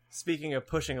 Speaking of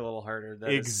pushing a little harder,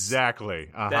 Exactly.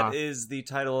 Uh-huh. that is the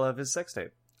title of his sex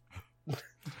tape.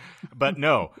 But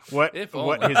no, what If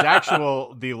what only. his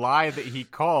actual the lie that he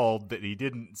called that he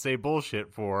didn't say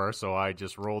bullshit for, so I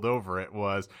just rolled over it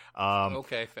was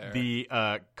Okay, fair. the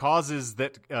causes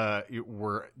that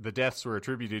the deaths were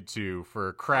attributed to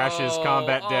for crashes,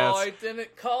 combat deaths, I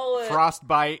didn't call it.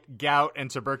 frostbite, gout,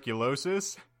 and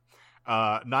tuberculosis.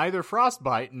 Neither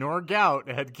frostbite nor gout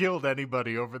had killed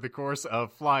anybody over the course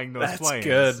of flying those That's planes.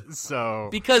 good. So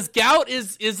Because gout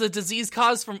is a disease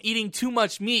caused from eating too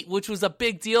much meat, which was a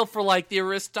big deal for like the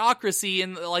aristocracy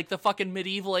in like the fucking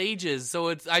medieval ages.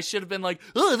 So I should have been like,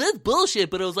 oh, that's bullshit.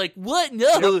 But I was like, what?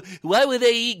 No, why would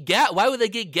they eat gout? Why would they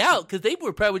get gout? Because they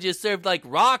were probably just served like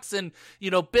rocks and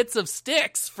bits of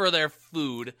sticks for their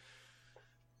food.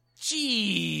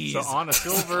 Jeez. So on a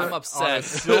silver, I'm upset. on a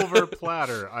silver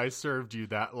platter, I served you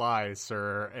that lie,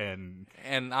 sir, and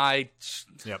And I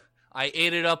yep,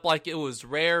 ate it up like it was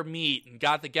rare meat and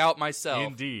got the gout myself.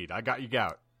 indeed, I got you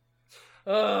gout.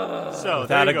 Ugh. So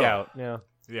Without there a you go. doubt. Yeah.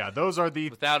 Yeah, those are the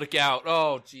Without a gout.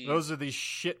 Oh, jeez.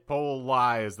 shitpole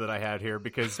lies that I had here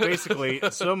because basically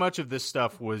so much of this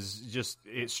stuff was just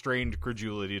it strained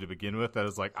credulity to begin with. That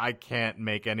is like I can't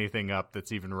make anything up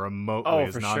that's even remotely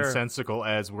as for sure. nonsensical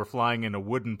as we're flying in a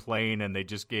wooden plane and they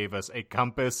just gave us a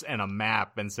compass and a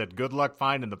map and said good luck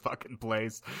finding the fucking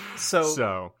place.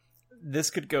 So This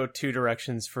could go two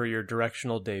directions for your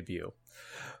directional debut.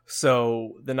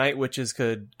 So the Night Witches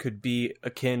could be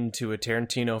akin to a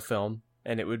Tarantino film,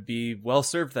 and it would be well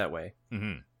served that way.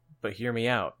 mhm. But hear me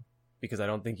out, because I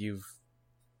don't think you've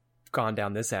gone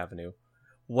down this avenue.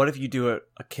 What if you do it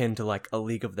akin to like A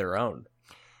League of Their Own?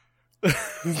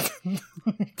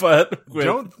 But with...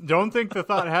 don't think the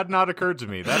thought had not occurred to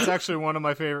me. That's actually one of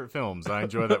my favorite films. I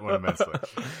enjoy that one immensely.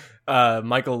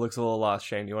 Michael looks a little lost.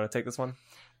 Shane, you want to take this one?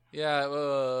 Yeah,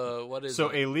 what is So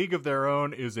it? A League of Their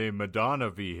Own is a Madonna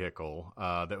vehicle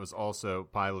that was also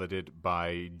piloted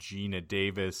by Gina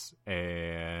Davis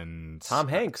and Tom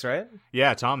Hanks, right?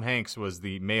 Yeah, Tom Hanks was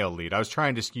the male lead. I was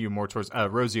trying to skew more towards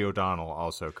Rosie O'Donnell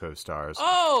also co-stars.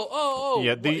 Oh.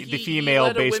 Yeah, the He female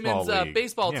led a baseball women's, league.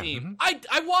 baseball Yeah, team. mhm.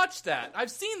 I watched that.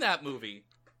 I've seen that movie.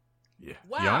 Yeah.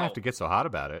 Wow. You don't have to get so hot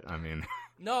about it. I mean,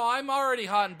 No, I'm already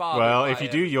hot and bothered. well, by if you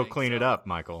do, you'll everything, clean it so- up,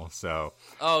 Michael. So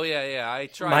Oh yeah. I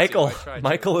tried.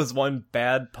 Michael is one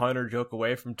bad pun or joke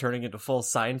away from turning into full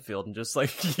Seinfeld and just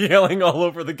like yelling all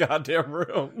over the goddamn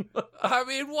room. I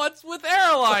mean, what's with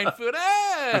airline food?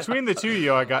 between the two of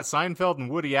you, I got Seinfeld and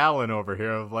Woody Allen over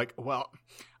here of like, well,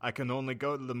 I can only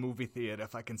go to the movie theater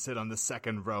if I can sit on the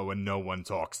second row and no one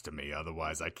talks to me.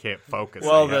 Otherwise, I can't focus.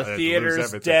 Well, I'd the lose theater's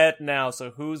everything. dead now, so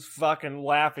who's fucking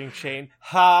laughing, Shane?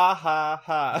 Ha ha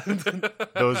ha.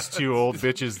 Those two old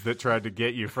bitches that tried to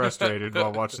get you frustrated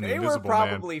while watching The They were Invisible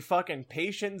probably fucking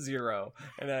patient zero,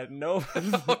 and had no.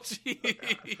 Oh, gee.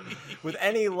 With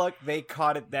any luck, they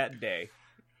caught it that day.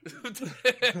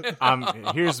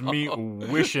 Here's me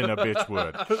wishing a bitch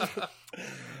would.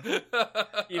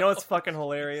 You know what's fucking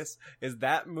hilarious? Is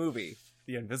that movie,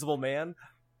 The Invisible Man,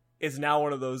 is now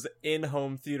one of those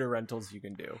in-home theater rentals you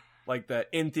can do. Like the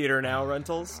in-theater now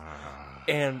rentals.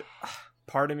 And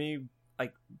part of me,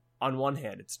 like, on one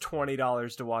hand, it's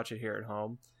 $20 to watch it here at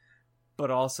home. But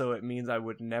also it means I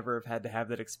would never have had to have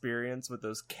that experience with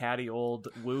those catty old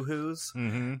woohoos.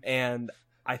 Mm-hmm. And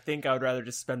I think I would rather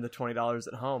just spend the $20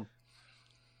 at home.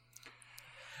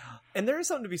 And there is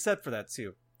something to be said for that,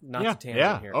 too. Not to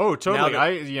tangent here. Oh,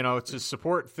 totally. Now to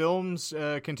support films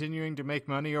continuing to make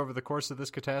money over the course of this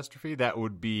catastrophe, that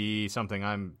would be something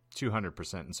I'm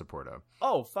 200% in support of.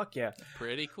 Oh, fuck yeah.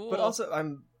 Pretty cool. But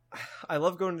also, I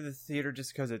love going to the theater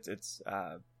just because it's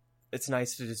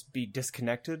nice to just be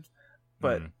disconnected.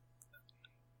 But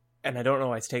and I don't know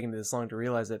why it's taking me this long to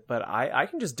realize it, but I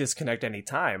can just disconnect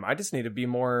anytime. I just need to be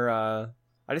more.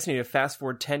 I just need to fast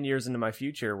forward 10 years into my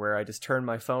future where I just turn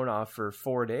my phone off for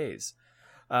 4 days.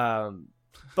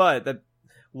 But that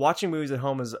watching movies at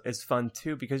home is fun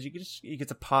too because you get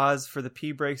to pause for the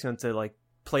pee breaks and to like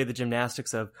play the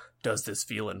gymnastics of does this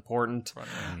feel important?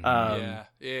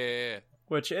 Yeah.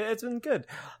 Which it's been good.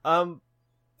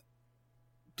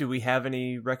 Do we have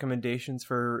any recommendations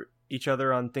for each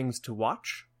other on things to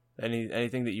watch?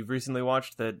 Anything that you've recently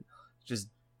watched that just...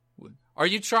 Are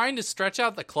you trying to stretch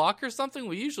out the clock or something?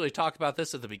 We usually talk about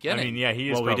this at the beginning. I mean, yeah, he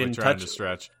is Well, we probably didn't trying touch- to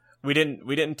stretch. We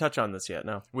didn't touch on this yet,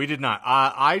 no. We did not.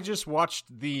 I just watched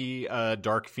the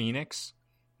Dark Phoenix,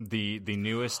 the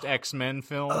newest X-Men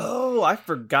film. Oh, I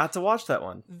forgot to watch that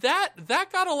one. That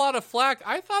got a lot of flack.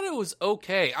 I thought it was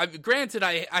okay. Granted,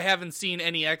 I haven't seen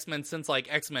any X-Men since like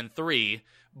X-Men 3,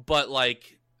 but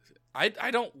like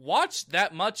I don't watch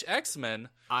that much X-Men,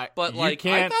 but you I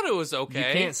can't- thought it was okay.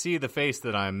 You can't see the face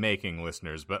that I'm making,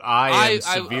 listeners, but I am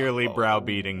severely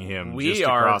browbeating him just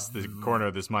across the corner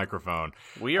of this microphone.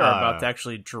 We are about to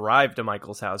actually drive to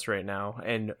Michael's house right now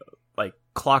and like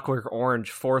Clockwork Orange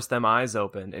force them eyes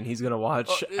open, and he's gonna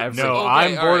watch every. No, Okay,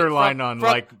 I'm all right. borderline on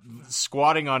like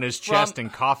squatting on his chest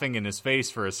and coughing in his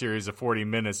face for a series of 40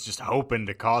 minutes, just hoping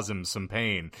to cause him some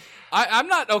pain. I'm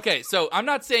not okay. So I'm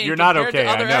not saying You're not compared okay, to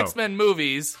I other know. X-Men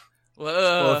movies.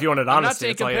 Well, if you wanted I'm not honesty,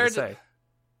 saying that's all you had to compared say.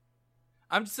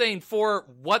 I'm saying for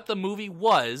what the movie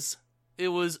was, it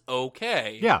was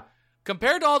okay. Yeah.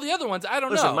 Compared to all the other ones, I don't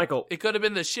Listen, know. Michael, it could have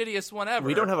been the shittiest one ever.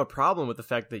 We don't have a problem with the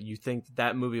fact that you think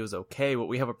that movie was okay. What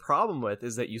we have a problem with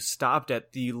is that you stopped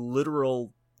at the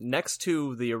literal next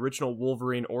to the original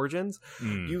Wolverine Origins.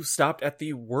 You stopped at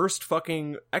the worst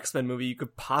fucking X-Men movie you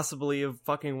could possibly have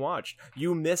fucking watched.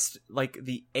 You missed like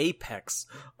the apex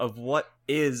of what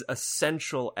is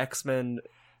essential X-Men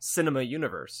cinema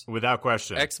universe. Without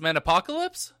question. X-Men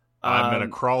Apocalypse? I'm going to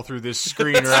crawl through this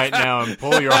screen right now and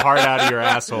pull your heart out of your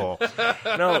asshole.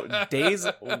 No, Days.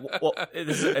 Well,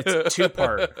 it's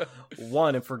two-part.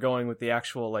 One, if we're going with the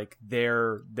actual like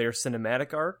their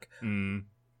cinematic arc,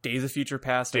 Days of Future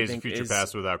Past. Days I of think Future is,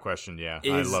 Past, without question. Yeah, I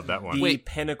is love that one. The Wait.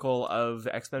 pinnacle of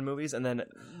X-Men movies, and then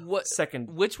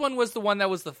second. Which one was the one that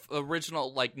was the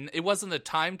original? Like, it wasn't the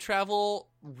time travel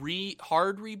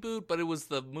hard reboot, but it was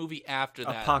the movie after that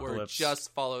where it Apocalypse.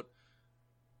 just followed.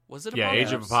 Was it? Yeah, Apocalypse?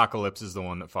 Age of Apocalypse is the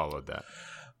one that followed that.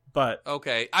 But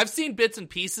Okay, I've seen bits and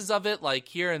pieces of it, like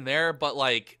here and there, but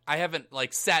like I haven't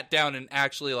like sat down and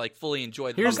actually like fully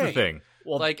enjoyed. Here's the the movie. thing.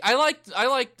 well, Like I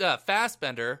liked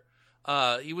Fassbender.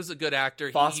 He was a good actor.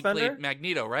 He Fassbender? played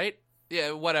Magneto, right?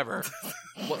 Yeah, whatever.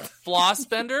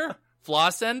 Flossbender?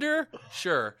 Flossender?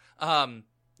 Sure.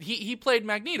 He played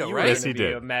Magneto, you right? were Yes, gonna he be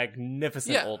did. a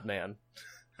magnificent Yeah. old man.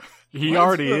 He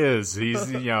already is. He's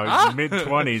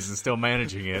mid-20s and still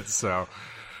managing it. So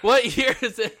What year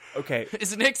is it? Okay,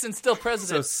 Is Nixon still so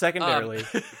president? secondarily,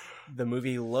 the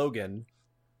movie Logan.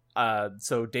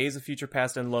 So Days of Future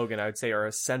Past and Logan, I would say, are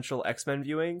essential X-Men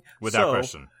viewing. without So,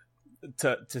 question.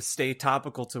 To stay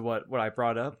topical to what I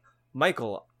brought up,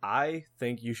 Michael, I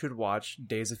think you should watch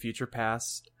Days of Future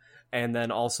Past and then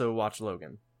also watch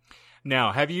Logan.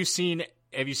 Now, have you seen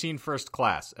First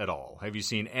Class at all? Have you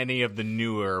seen any of the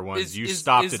newer ones? Is- You is-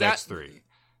 stopped is at that- X3.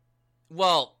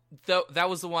 Well, that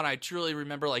was the one I truly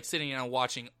remember, like sitting and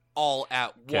watching all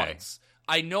at once.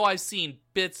 I know I've seen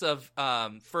bits of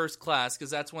First Class because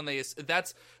that's when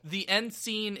that's the end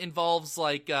scene involves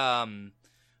like a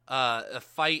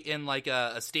fight in like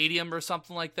a stadium or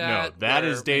something like No, that. that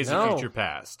where- is Days No. of Future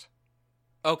Past.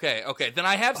 Okay. Then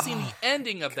I have seen the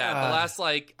ending of that. God. The last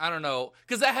like I don't know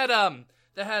because that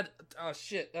had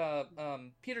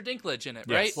Peter Dinklage in it,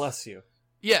 Yes. right? Bless you.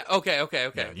 Yeah. Okay.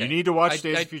 Yeah, you need to watch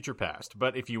Days I- of Future Past.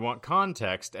 But if you want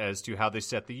context as to how they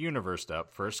set the universe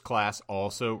up, First Class,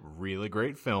 also really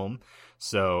great film.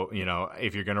 So,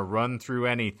 if you're going to run through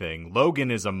anything,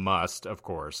 Logan is a must, of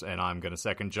course, and I'm going to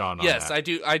second John on Yes, that.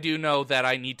 I do know that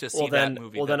I need to see that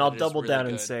movie. Well, that then I'll it is double really down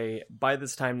and good. say by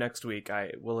this time next week,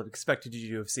 I will have expected you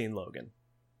to have seen Logan.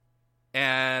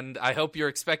 And I hope you're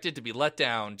expected to be let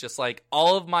down, just like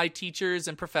all of my teachers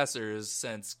and professors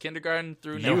since kindergarten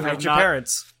through You now. have Hurt your not-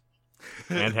 parents.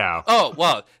 And how? Oh,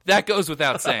 well, that goes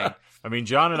without saying. I mean,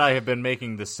 John and I have been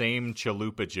making the same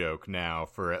chalupa joke now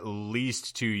for at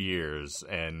least 2 years,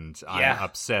 and Yeah. I'm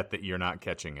upset that you're not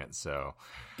catching it, so...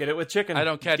 Get it with chicken. I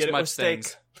don't catch Get it much with steak.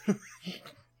 things.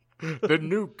 The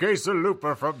new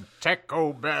quesalupa from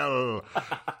Taco Bell.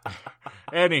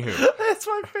 Anywho, That's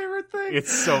my favorite thing.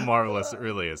 it's so marvelous. It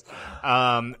really is.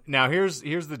 Now, here's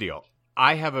the deal.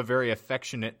 I have a very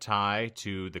affectionate tie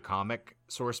to the comic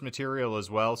source material as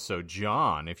well. So,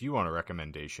 John, if you want a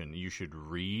recommendation, you should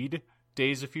read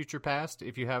Days of Future Past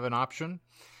if you have an option.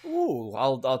 Ooh,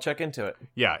 I'll check into it.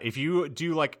 Yeah, if you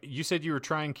do, like, you said you were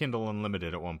trying Kindle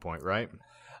Unlimited at one point, right?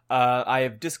 I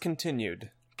have discontinued.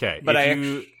 Okay, But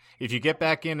if you get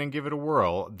back in and give it a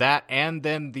whirl, that and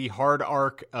then the hard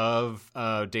arc of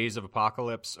Days of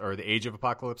Apocalypse, or the Age of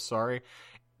Apocalypse, sorry,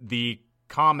 the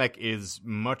comic is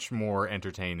much more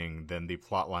entertaining than the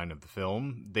plotline of the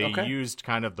film. They Okay. used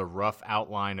kind of the rough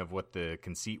outline of what the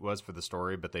conceit was for the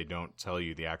story, but they don't tell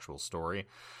you the actual story.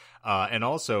 And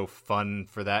also fun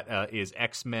for that is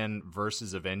X-Men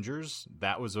versus Avengers.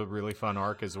 That was a really fun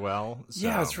arc as well. So.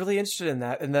 Yeah, I was really interested in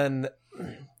that. And then,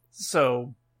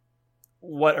 so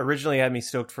what originally had me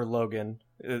stoked for Logan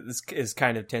is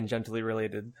kind of tangentially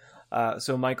related.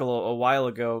 So Michael, a while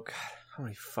ago, God, how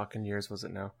many fucking years was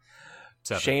it now?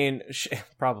 7.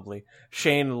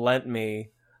 Shane lent me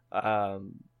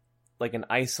like an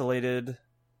isolated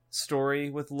story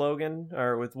with Logan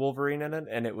or with Wolverine in it,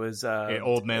 and it was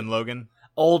Old Man Logan.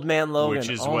 Old Man Logan, which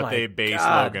is oh what my they base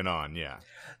God. Logan on. Yeah,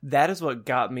 That is what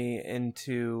got me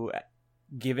into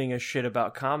giving a shit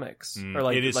about comics, or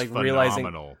like it is realizing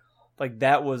phenomenal. like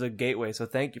that was a gateway. So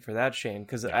thank you for that, Shane,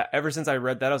 because ever since I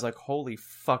read that, I was like, holy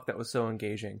fuck, that was so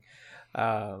engaging.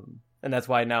 And that's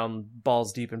why now I'm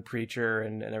balls deep in Preacher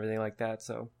and everything like that.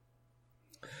 So,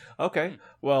 okay.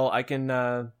 Well, I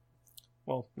can,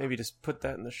 maybe just put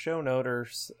that in the show note or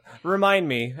remind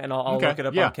me, and I'll look it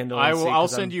up on Kindle. And I'll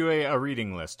send you a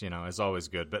reading list, is always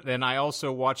good. But then I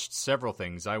also watched several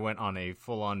things. I went on a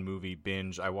full-on movie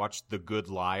binge. I watched The Good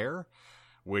Liar,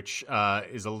 which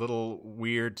is a little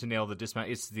weird to nail the dismount.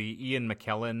 It's the Ian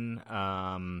McKellen,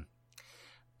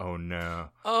 oh no!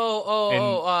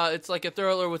 It's like a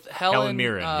thriller with Helen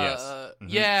Mirren. Yes,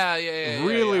 yeah.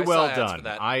 Really I well saw ads done. for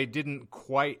that. I didn't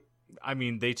quite. I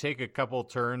mean, they take a couple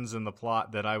turns in the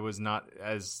plot that I was not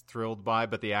as thrilled by,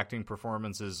 but the acting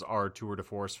performances are tour de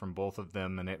force from both of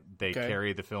them, and they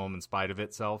carry the film in spite of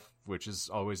itself, which is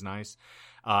always nice.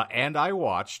 And I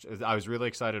was really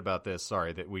excited about this.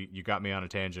 Sorry that you got me on a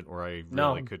tangent where I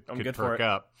really could perk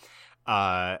up.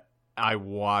 I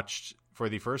watched, for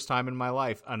the first time in my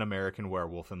life, An American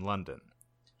Werewolf in London.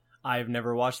 I've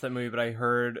never watched that movie, but I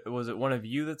heard, was it one of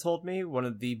you that told me, one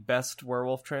of the best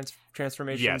werewolf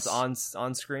transformations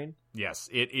on screen? Yes,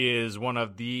 it is one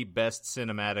of the best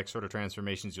cinematic sort of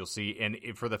transformations you'll see, and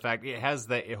for the fact it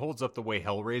holds up the way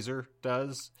Hellraiser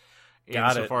does.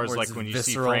 Insofar as like when you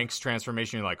see Frank's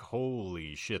transformation, you're like,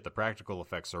 holy shit, the practical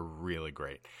effects are really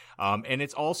great. And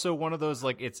it's also one of those,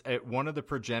 like, it's one of the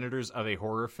progenitors of a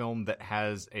horror film that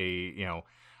has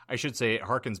I should say it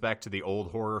harkens back to the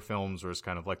old horror films where it's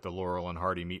kind of like the Laurel and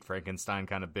Hardy meet Frankenstein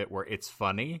kind of bit where it's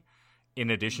funny in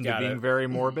addition to being very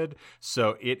morbid.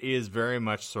 So it is very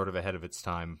much sort of ahead of its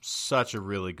time. Such a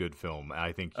really good film.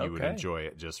 I think you would enjoy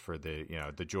it just for the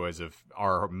the joys of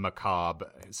our macabre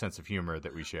sense of humor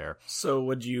that we share. So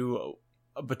would you,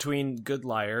 between Good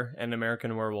Liar and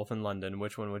American Werewolf in London,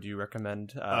 which one would you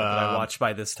recommend that I watch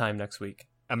by this time next week?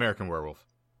 American Werewolf.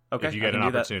 Okay, if you get an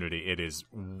opportunity, it is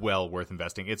well worth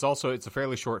investing. It's a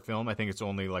fairly short film. I think it's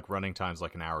only like running time's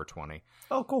like an hour 20.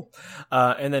 Oh, cool.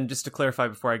 And then just to clarify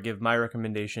before I give my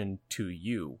recommendation to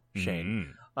you,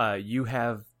 Shane, you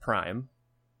have Prime.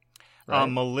 Right?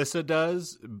 Melissa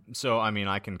does, so I mean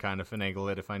I can kind of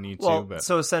finagle it if I need to. But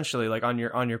so essentially, like on your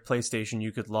PlayStation,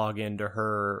 you could log into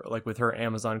her like with her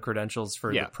Amazon credentials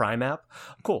for the Prime app.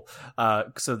 Cool.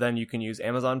 So then you can use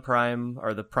Amazon Prime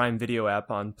or the Prime Video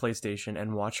app on PlayStation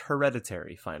and watch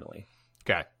Hereditary finally.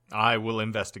 Okay, I will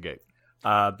investigate.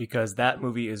 Because that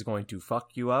movie is going to fuck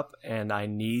you up, and I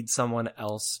need someone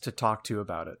else to talk to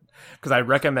about it. Because I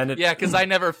recommend it. Yeah, because I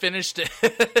never finished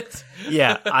it.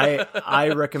 Yeah, I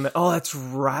recommend. Oh, that's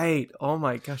right. Oh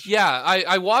my gosh. Yeah,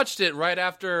 I watched it right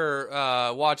after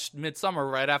watched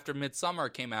Midsommar right after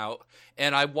Midsommar came out,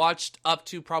 and I watched up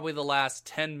to probably the last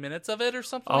 10 minutes of it or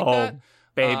something like that.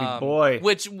 Baby boy.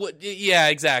 Yeah,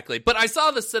 exactly. But I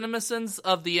saw the CinemaSins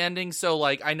of the ending, so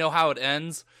like I know how it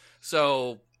ends.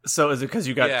 So is it because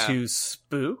you got too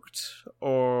spooked,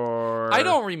 or I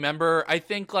don't remember. I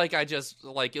think like I just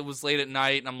like it was late at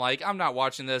night, and I'm like, I'm not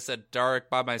watching this at dark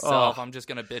by myself. I'm just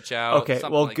gonna bitch out. Okay,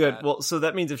 well, like good. That. Well, so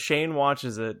that means if Shane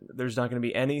watches it, there's not going to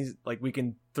be any like we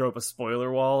can throw up a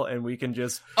spoiler wall, and we can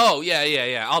just. Oh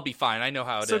yeah. I'll be fine. I know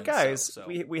how it so ends. Guys, so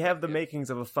we have the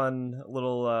makings of a fun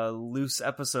little loose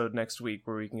episode next week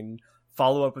where we can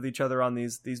follow up with each other on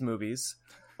these movies.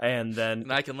 And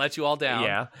then I can let you all down.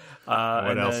 Yeah.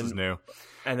 What else is new?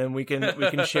 And then we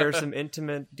can share some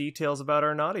intimate details about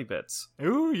our naughty bits.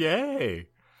 Ooh, yay!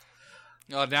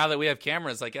 Oh, now that we have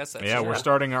cameras, I guess that's we're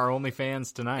starting our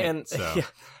OnlyFans tonight. And so.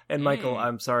 And Michael,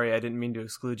 I'm sorry, I didn't mean to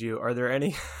exclude you. Are there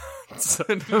any?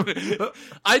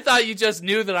 I thought you just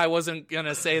knew that I wasn't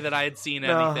gonna say that I had seen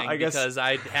anything because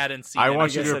I hadn't seen. I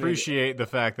want you to appreciate the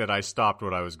fact that I stopped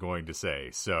what I was going to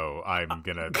say, so I'm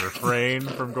gonna refrain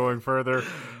from going further.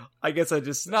 I guess I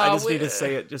just need to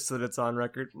say it just so that it's on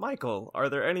record. Michael, are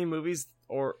there any movies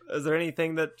or is there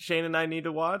anything that Shane and I need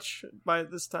to watch by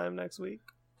this time next week?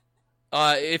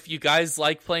 If you guys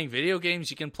like playing video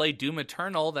games, you can play Doom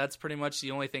Eternal. That's pretty much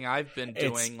the only thing I've been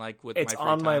doing. It's my free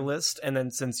on my time. list. And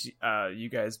then since you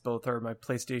guys both are my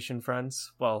PlayStation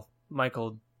friends, well,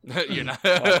 Michael, you're not.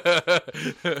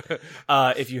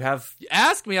 If you have,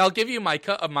 ask me, I'll give you my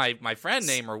friend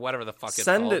name or whatever the fuck it's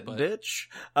called. Send it, bitch.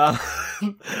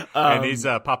 And he's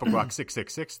Papa Guac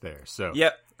 666 there. So yeah.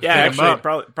 Actually,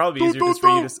 probably easier just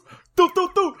for you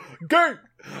to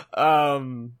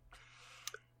gang.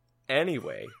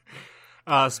 Anyway,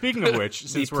 speaking of which,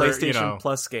 since the we're PlayStation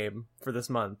Plus game for this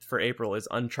month for April is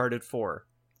Uncharted 4.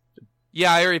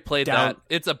 Yeah, I already played Down- that.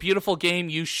 It's a beautiful game.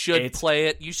 You should It's play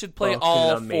it. You should play fucking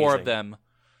all amazing. 4 of them.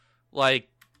 Like,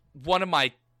 one of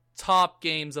my top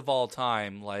games of all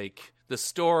time. Like, the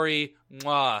story,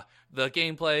 mwah. The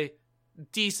gameplay,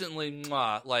 decently,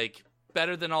 mwah. Like,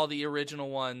 better than all the original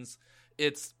ones.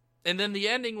 And then the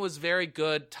ending was very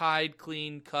good, tied,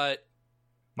 clean, cut.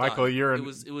 Michael, done. you're It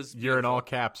was you're in beautiful. all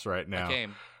caps right now.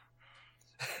 Game.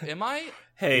 Am I? In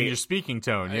Hey, your speaking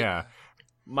tone, yeah.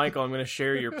 Michael, I'm going to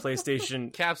share your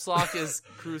PlayStation. Caps lock is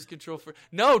cruise control for.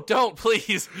 No, don't,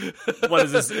 please. What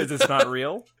is this? Is this not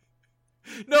real?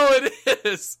 No, it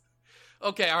is.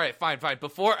 Okay, all right, fine.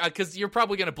 Before, because you're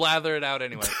probably gonna blather it out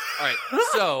anyway. All right,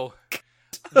 so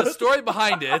the story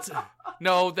behind it.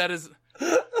 No, that is.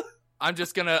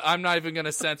 I'm not even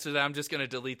gonna censor that. I'm just gonna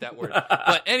delete that word.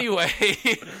 But anyway,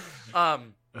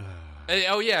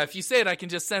 oh yeah, if you say it, I can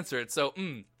just censor it. So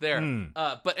there.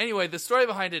 But anyway, the story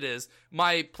behind it is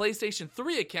my PlayStation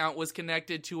 3 account was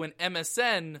connected to an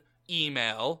MSN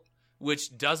email,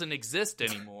 which doesn't exist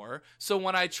anymore. So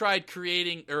when I tried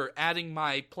creating or adding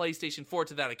my PlayStation 4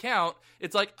 to that account,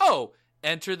 it's like, oh,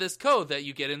 enter this code that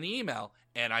you get in the email.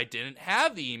 And I didn't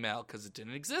have the email because it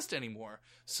didn't exist anymore.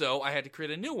 So I had to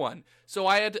create a new one. So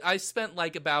I spent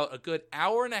like about a good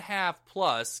hour and a half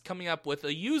plus coming up with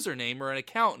a username or an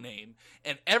account name.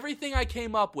 And everything I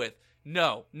came up with,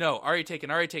 no, already taken.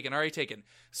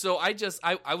 So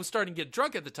I was starting to get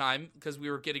drunk at the time because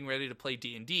we were getting ready to play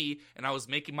D&D, and I was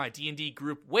making my D&D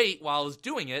group wait while I was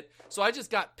doing it. So I just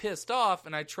got pissed off,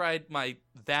 and I tried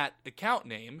that account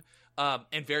name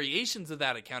and variations of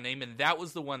that account name, and that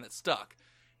was the one that stuck.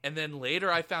 And then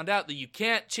later I found out that you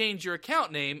can't change your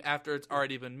account name after it's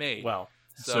already been made. Well,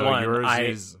 So one, yours I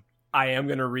is I am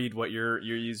going to read what your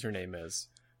username is.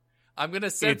 I'm going to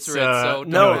censor it's it, so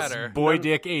no, don't it's matter. Boy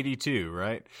Dick 82,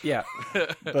 right? Yeah,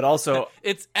 but also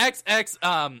It's XX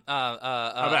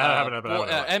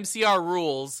MCR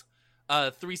rules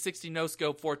 360 no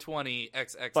scope 420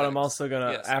 XX. But I'm also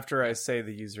gonna, Yes. after I say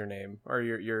the username or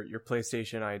your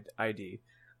PlayStation ID,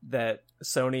 that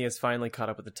Sony has finally caught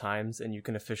up with the times, and you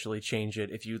can officially change it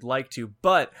if you'd like to.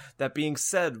 But that being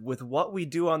said, with what we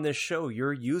do on this show,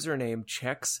 your username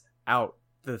checks out.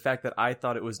 The fact that I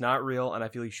thought it was not real, and I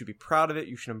feel you should be proud of it,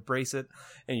 you should embrace it,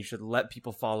 and you should let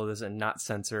people follow this and not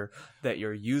censor that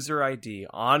your user ID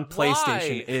on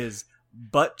PlayStation Why? is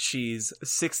butt cheese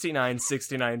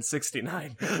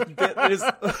 696969. That is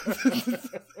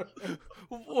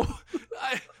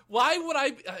Why would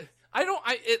I?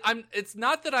 It's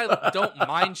not that I don't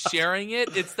mind sharing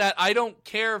it. It's that I don't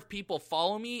care if people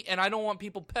follow me, and I don't want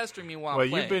people pestering me while Well, I'm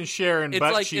playing. you've been sharing It's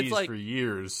butt like- cheese it's like- for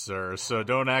years, sir, so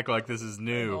don't act like this is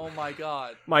new. Oh my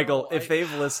god, Michael, No, if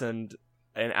they've listened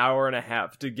an hour and a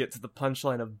half to get to the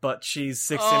punchline of butt cheese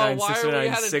why are we at an hour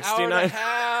and a 6969,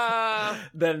 half?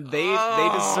 then they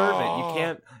deserve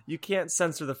it. You can't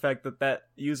censor the fact that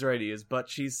user ID is butt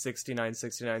cheese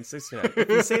 696969. If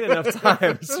you say it enough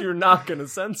times, you're not going to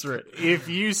censor it. If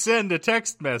you send a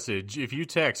text message, if you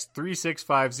text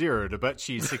 3650 to butt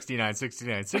cheese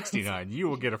 696969, you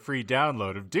will get a free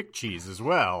download of Dick Cheese as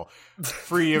well,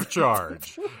 free of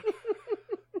charge.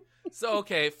 So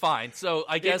okay, fine. So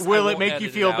I guess Will I it won't make you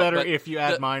edit feel out, better but if you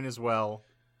add the- mine as well?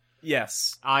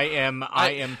 Yes. I am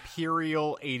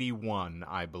Imperial81,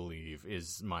 I believe,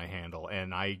 is my handle,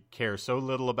 and I care so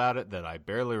little about it that I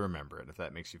barely remember it, if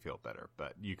that makes you feel better.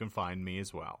 But you can find me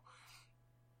as well.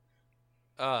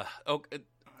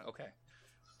 Okay,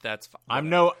 that's fine.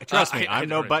 Trust me, I I'm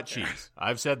no don't butt really care. cheese.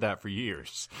 I've said that for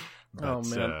years. Oh,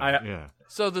 But, man. yeah.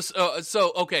 So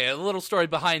okay, a little story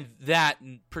behind that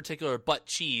particular butt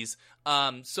cheese.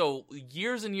 So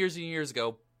years and years and years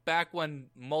ago, back when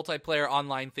multiplayer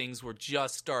online things were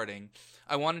just starting,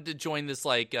 I wanted to join this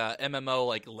MMO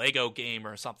like Lego game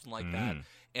or something like that.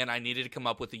 And I needed to come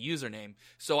up with a username.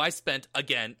 So I spent,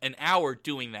 again, an hour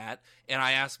doing that, and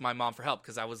I asked my mom for help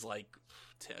because I was like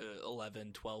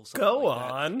 11, 12, something Go like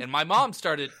that. on. And my mom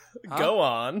started... Huh? Go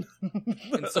on.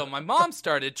 And so my mom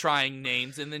started trying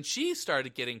names, and then she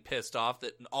started getting pissed off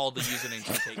that all the usernames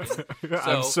were taken.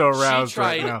 I'm so she aroused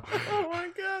tried- right now. Oh my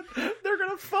god. They're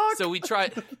going to fuck. So we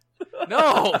tried...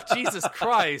 No! Jesus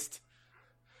Christ.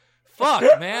 Fuck,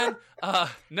 man.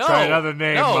 No. Try another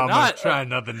name, no, Mama. Not, Try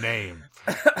another name.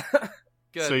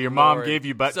 Good So your mom Lord. gave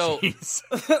you butt So- cheese.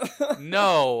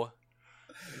 No.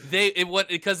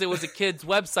 Because it was a kid's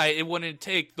website, it wouldn't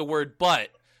take the word butt.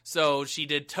 So she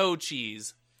did toe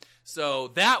cheese. So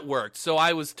that worked. So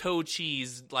I was toe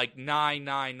cheese like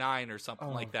 999 or something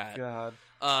like that. God.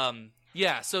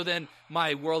 Yeah, so then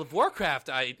my World of Warcraft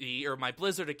ID or my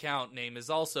Blizzard account name is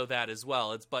also that as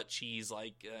well. It's Butt Cheese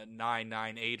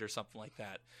 998 or something like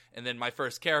that. And then my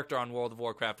first character on World of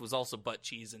Warcraft was also Butt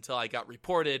Cheese until I got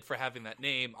reported for having that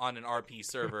name on an RP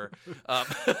server.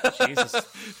 Jesus,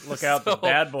 look out, the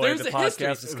bad boy of the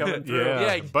podcast is coming through.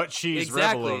 Yeah, Butt Cheese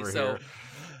exactly. rebel over here.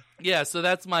 Yeah, so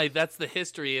that's the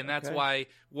history, and that's why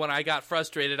when I got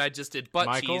frustrated, I just did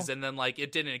Butt Cheese, and then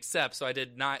it didn't accept, so I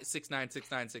did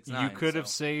 696969. You could have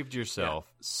saved yourself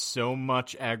so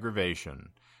much aggravation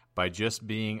by just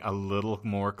being a little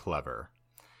more clever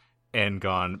and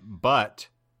gone but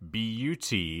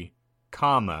B-U-T,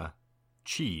 comma,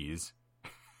 cheese,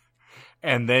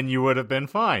 and then you would have been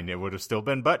fine. It would have still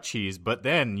been Butt Cheese, but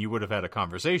then you would have had a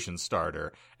conversation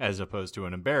starter as opposed to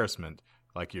an embarrassment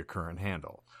like your current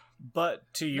handle.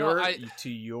 But to your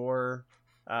favor,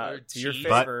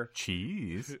 Butt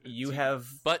cheese. You have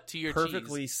to your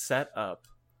perfectly cheese. set up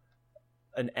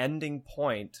an ending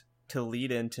point to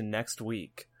lead into next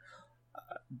week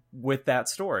with that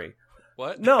story.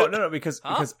 What? No, because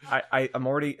I'm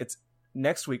already. It's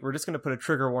next week. We're just going to put a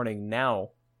trigger warning now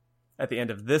at the end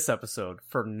of this episode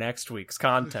for next week's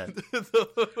content, What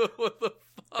the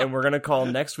fuck? and we're going to call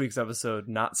next week's episode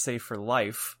 "Not Safe for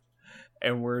Life."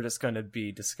 And we're just going to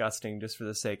be disgusting just for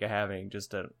the sake of having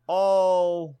just an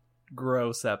all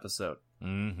gross episode.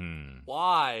 Mm-hmm.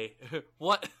 Why?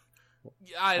 What?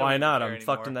 I don't Why even not? care I'm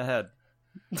anymore. fucked in the head.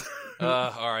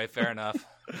 All right, fair enough.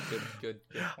 Good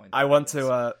point. I want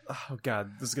to. Oh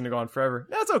God, this is going to go on forever.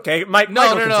 That's okay. Michael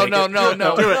No. can take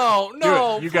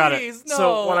it. You got it. Please, no.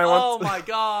 So when I want oh my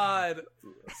God.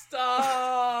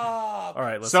 Stop. All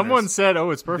right, listeners. Someone said,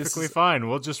 it's perfectly is- fine.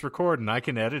 We'll just record and I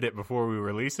can edit it before we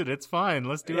release it. It's fine.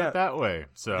 Let's do it that way.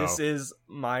 So This is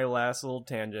my last little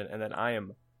tangent, and then I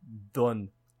am done.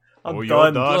 I'm you're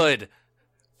done. done? Good.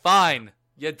 Fine.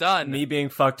 You're done. Me being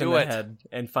fucked in Do the it. head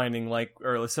and finding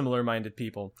similar-minded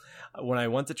people. When I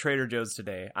went to Trader Joe's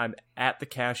today, I'm at the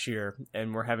cashier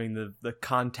and we're having the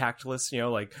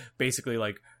contactless,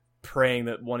 basically praying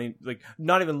that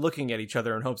not even looking at each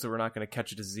other in hopes that we're not going to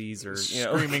catch a disease or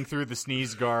screaming through the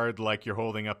sneeze guard like you're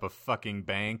holding up a fucking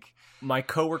bank. My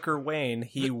coworker Wayne,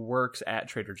 he works at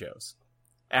Trader Joe's.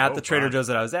 At the Trader Joe's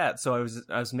that I was at, so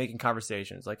I was making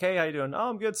conversations like, "Hey, how you doing? Oh,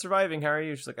 I'm good, surviving. How are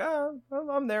you?" She's like, "Oh,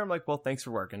 I'm there." I'm like, "Well, thanks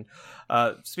for working."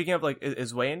 Speaking of,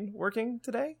 is Wayne working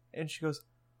today? And she goes,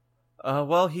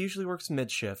 "Well, he usually works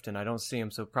mid shift, and I don't see him,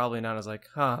 so probably not." I was like,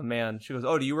 "Oh man." She goes,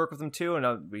 "Oh, do you work with him too?"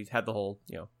 And we had the whole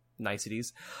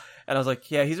niceties, and I was like,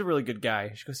 "Yeah, he's a really good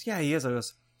guy." She goes, "Yeah, he is." I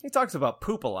goes, "He talks about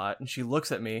poop a lot," and she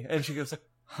looks at me and she goes,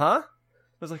 "Huh?"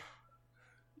 I was like,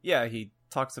 "Yeah, he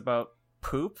talks about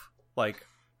poop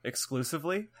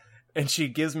exclusively," and she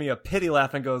gives me a pity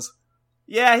laugh and goes,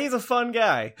 "Yeah, he's a fun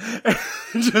guy."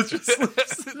 just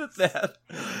leaves it at that.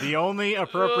 The only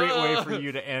appropriate way for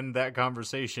you to end that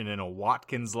conversation in a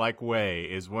Watkins-like way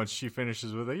is once she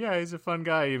finishes with "Yeah, he's a fun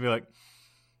guy." You'd be like,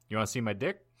 "You want to see my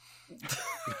dick?"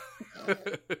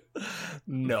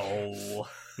 No.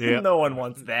 Yeah. No one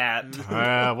wants that.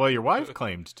 Well, your wife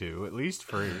claimed to, at least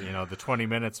for the 20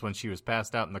 minutes when she was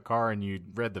passed out in the car and you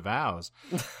read the vows.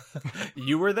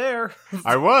 You were there.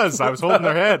 I was holding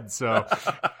her head. So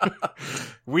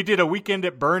we did a weekend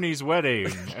at Bernie's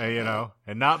wedding,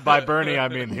 and not by Bernie, I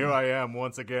mean, here I am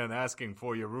once again asking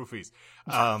for your roofies.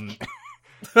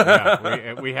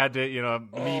 Yeah, we had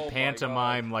to,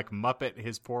 pantomime like Muppet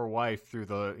his poor wife through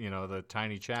the, the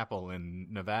tiny chapel in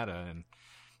Nevada.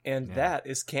 And that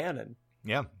is canon.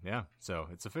 Yeah. So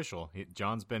it's official.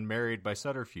 John's been married by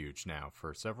subterfuge now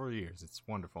for several years. It's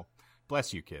wonderful.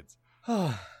 Bless you, kids.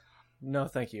 No,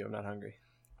 thank you. I'm not hungry.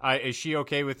 Is she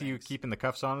okay with you keeping the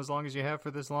cuffs on as long as you have for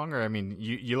this long? Or, I mean,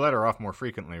 you let her off more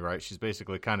frequently, right? She's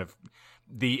basically kind of,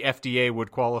 the FDA would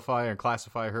qualify and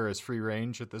classify her as free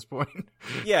range at this point.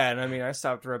 Yeah, and I mean, I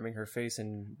stopped rubbing her face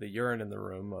in the urine in the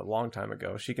room a long time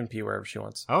ago. She can pee wherever she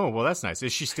wants. Oh, well, that's nice.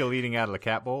 Is she still eating out of the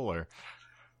cat bowl, or?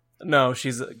 No,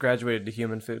 she's graduated to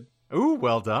human food. Ooh,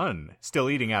 well done.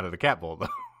 Still eating out of the cat bowl, though.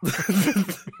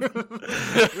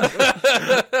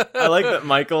 I like that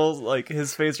Michael's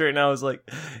his face right now is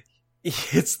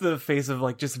it's the face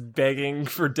of just begging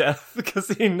for death because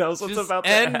he knows what's Just about to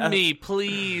end happen. me,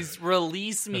 please.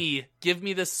 Release me. Give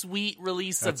me the sweet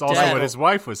release That's of also death. what his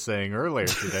wife was saying earlier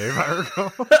today, if I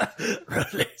recall.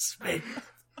 Release me.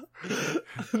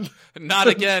 Not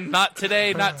again. Not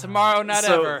today. Not tomorrow. Not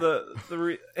ever.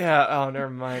 Never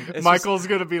mind. It's Michael's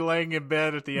going to be laying in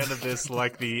bed at the end of this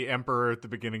like the Emperor at the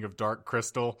beginning of Dark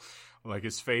Crystal. Like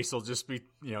his face will just be,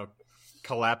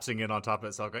 collapsing in on top of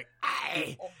itself going,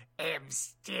 "I am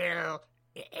still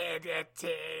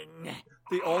editing.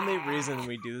 The only reason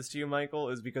we do this to you, Michael,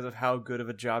 is because of how good of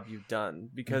a job you've done.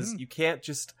 Because you can't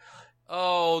just...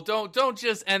 Oh, don't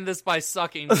just end this by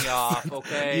sucking me off,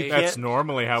 okay? That's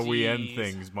normally how we end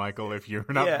things, Michael. If you're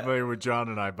not familiar with John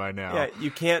and I by now, you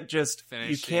can't just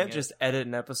edit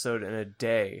an episode in a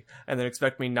day and then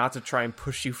expect me not to try and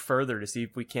push you further to see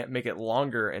if we can't make it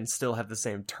longer and still have the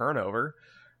same turnover.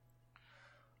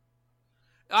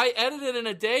 I edit it in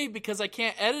a day because I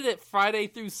can't edit it Friday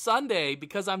through Sunday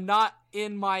because I'm not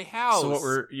in my house. So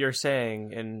what you're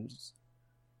saying in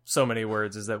so many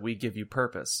words is that we give you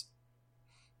purpose.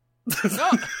 No.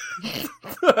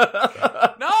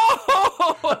 No.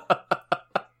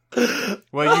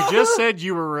 Well, you just said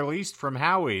you were released from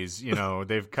Howie's. You know,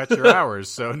 they've cut your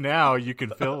hours, so now you can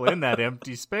fill in that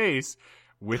empty space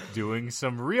with doing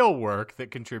some real work that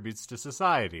contributes to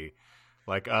society.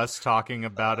 Like us talking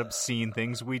about obscene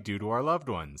things we do to our loved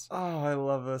ones. Oh, I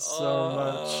love us so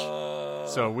much.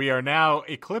 So we are now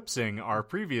eclipsing our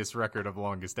previous record of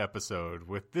longest episode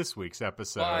with this week's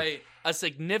episode. By a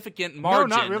significant margin.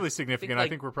 No, not really significant. I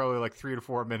think we're probably like 3 to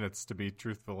 4 minutes, to be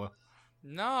truthful.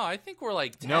 No, I think we're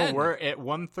like 10. No, we're at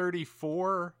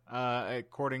 134,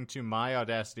 according to my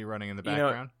Audacity running in the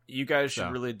background. You guys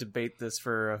should really debate this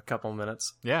for a couple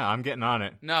minutes. Yeah, I'm getting on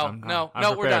it. No,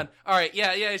 we're done. All right,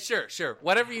 yeah, sure.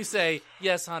 Whatever you say,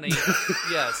 yes, honey,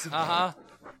 yes,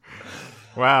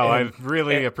 Wow, I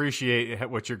really appreciate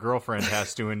what your girlfriend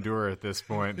has to endure at this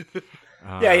point.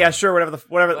 Sure, whatever the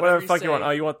fuck you want. Oh,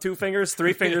 you want 2 fingers,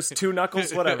 3 fingers, 2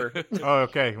 knuckles, whatever. Oh,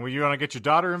 okay. Well, you want to get your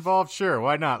daughter involved? Sure,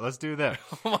 why not? Let's do that.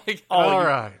 Oh my god! All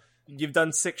right. You've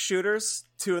done 6 shooters,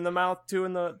 2 in the mouth, 2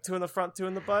 in the front, 2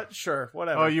 in the butt. Sure,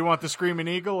 whatever. Oh, you want the screaming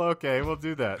eagle? Okay, we'll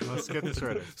do that. Let's get this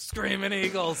ready. Screaming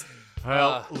eagles.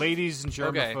 Well, ladies and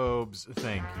germaphobes,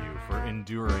 thank you for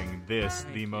enduring this,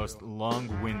 the most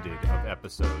long-winded of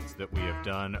episodes that we have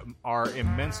done. Our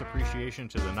immense appreciation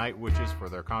to the Night Witches for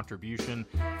their contribution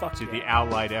to the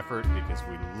Allied effort, because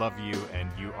we love you,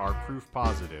 and you are proof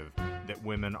positive that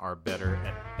women are better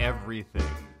at everything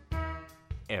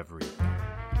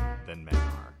than men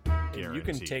are. Guaranteed. You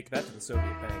can take that to the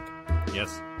Soviet bank.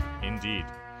 Yes, indeed.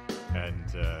 And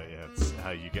it's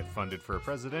how you get funded for a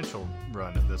presidential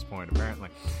run at this point, apparently.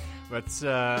 But,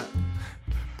 since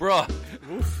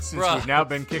we've now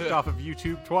been kicked off of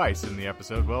YouTube twice in the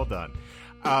episode, well done.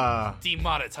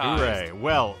 Demonetized. Hooray.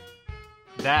 Well,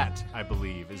 that, I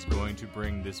believe, is going to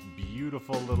bring this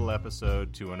beautiful little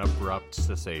episode to an abrupt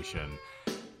cessation.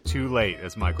 Too late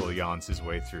as Michael yawns his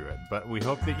way through it. But we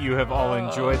hope that you have all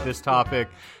enjoyed this topic.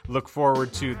 Look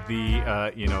forward to the,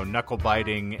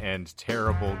 knuckle-biting and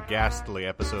terrible, ghastly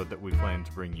episode that we plan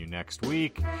to bring you next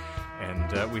week.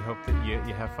 And we hope that you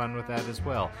have fun with that as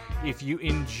well. If you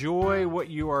enjoy what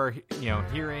you are,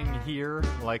 hearing here,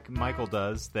 like Michael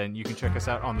does, then you can check us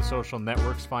out on the social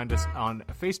networks. Find us on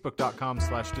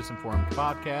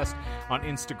Facebook.com/disinformedpodcast, on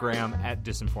Instagram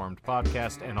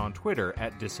 @disinformedpodcast, and on Twitter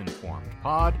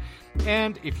 @disinformedpod.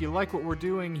 And if you like what we're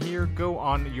doing here, go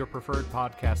on your preferred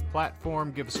podcast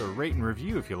platform. Give us a rate and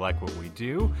review if you like what we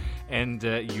do. And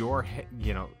your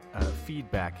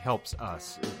feedback helps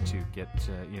us to get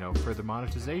further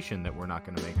monetization that we're not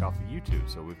going to make off of YouTube.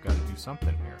 So we've got to do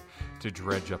something here to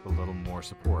dredge up a little more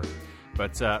support.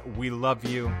 But we love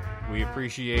you. We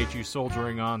appreciate you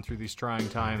soldiering on through these trying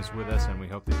times with us, and we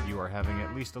hope that you are having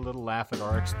at least a little laugh at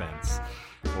our expense,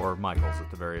 or Michael's at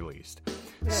the very least.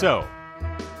 Yeah. So,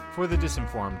 for the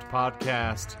Disinformed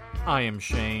Podcast, I am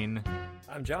Shane.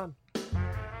 I'm John.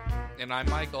 And I'm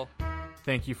Michael.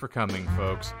 Thank you for coming,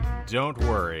 folks. Don't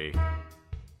worry.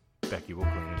 Becky will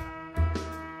clean it up.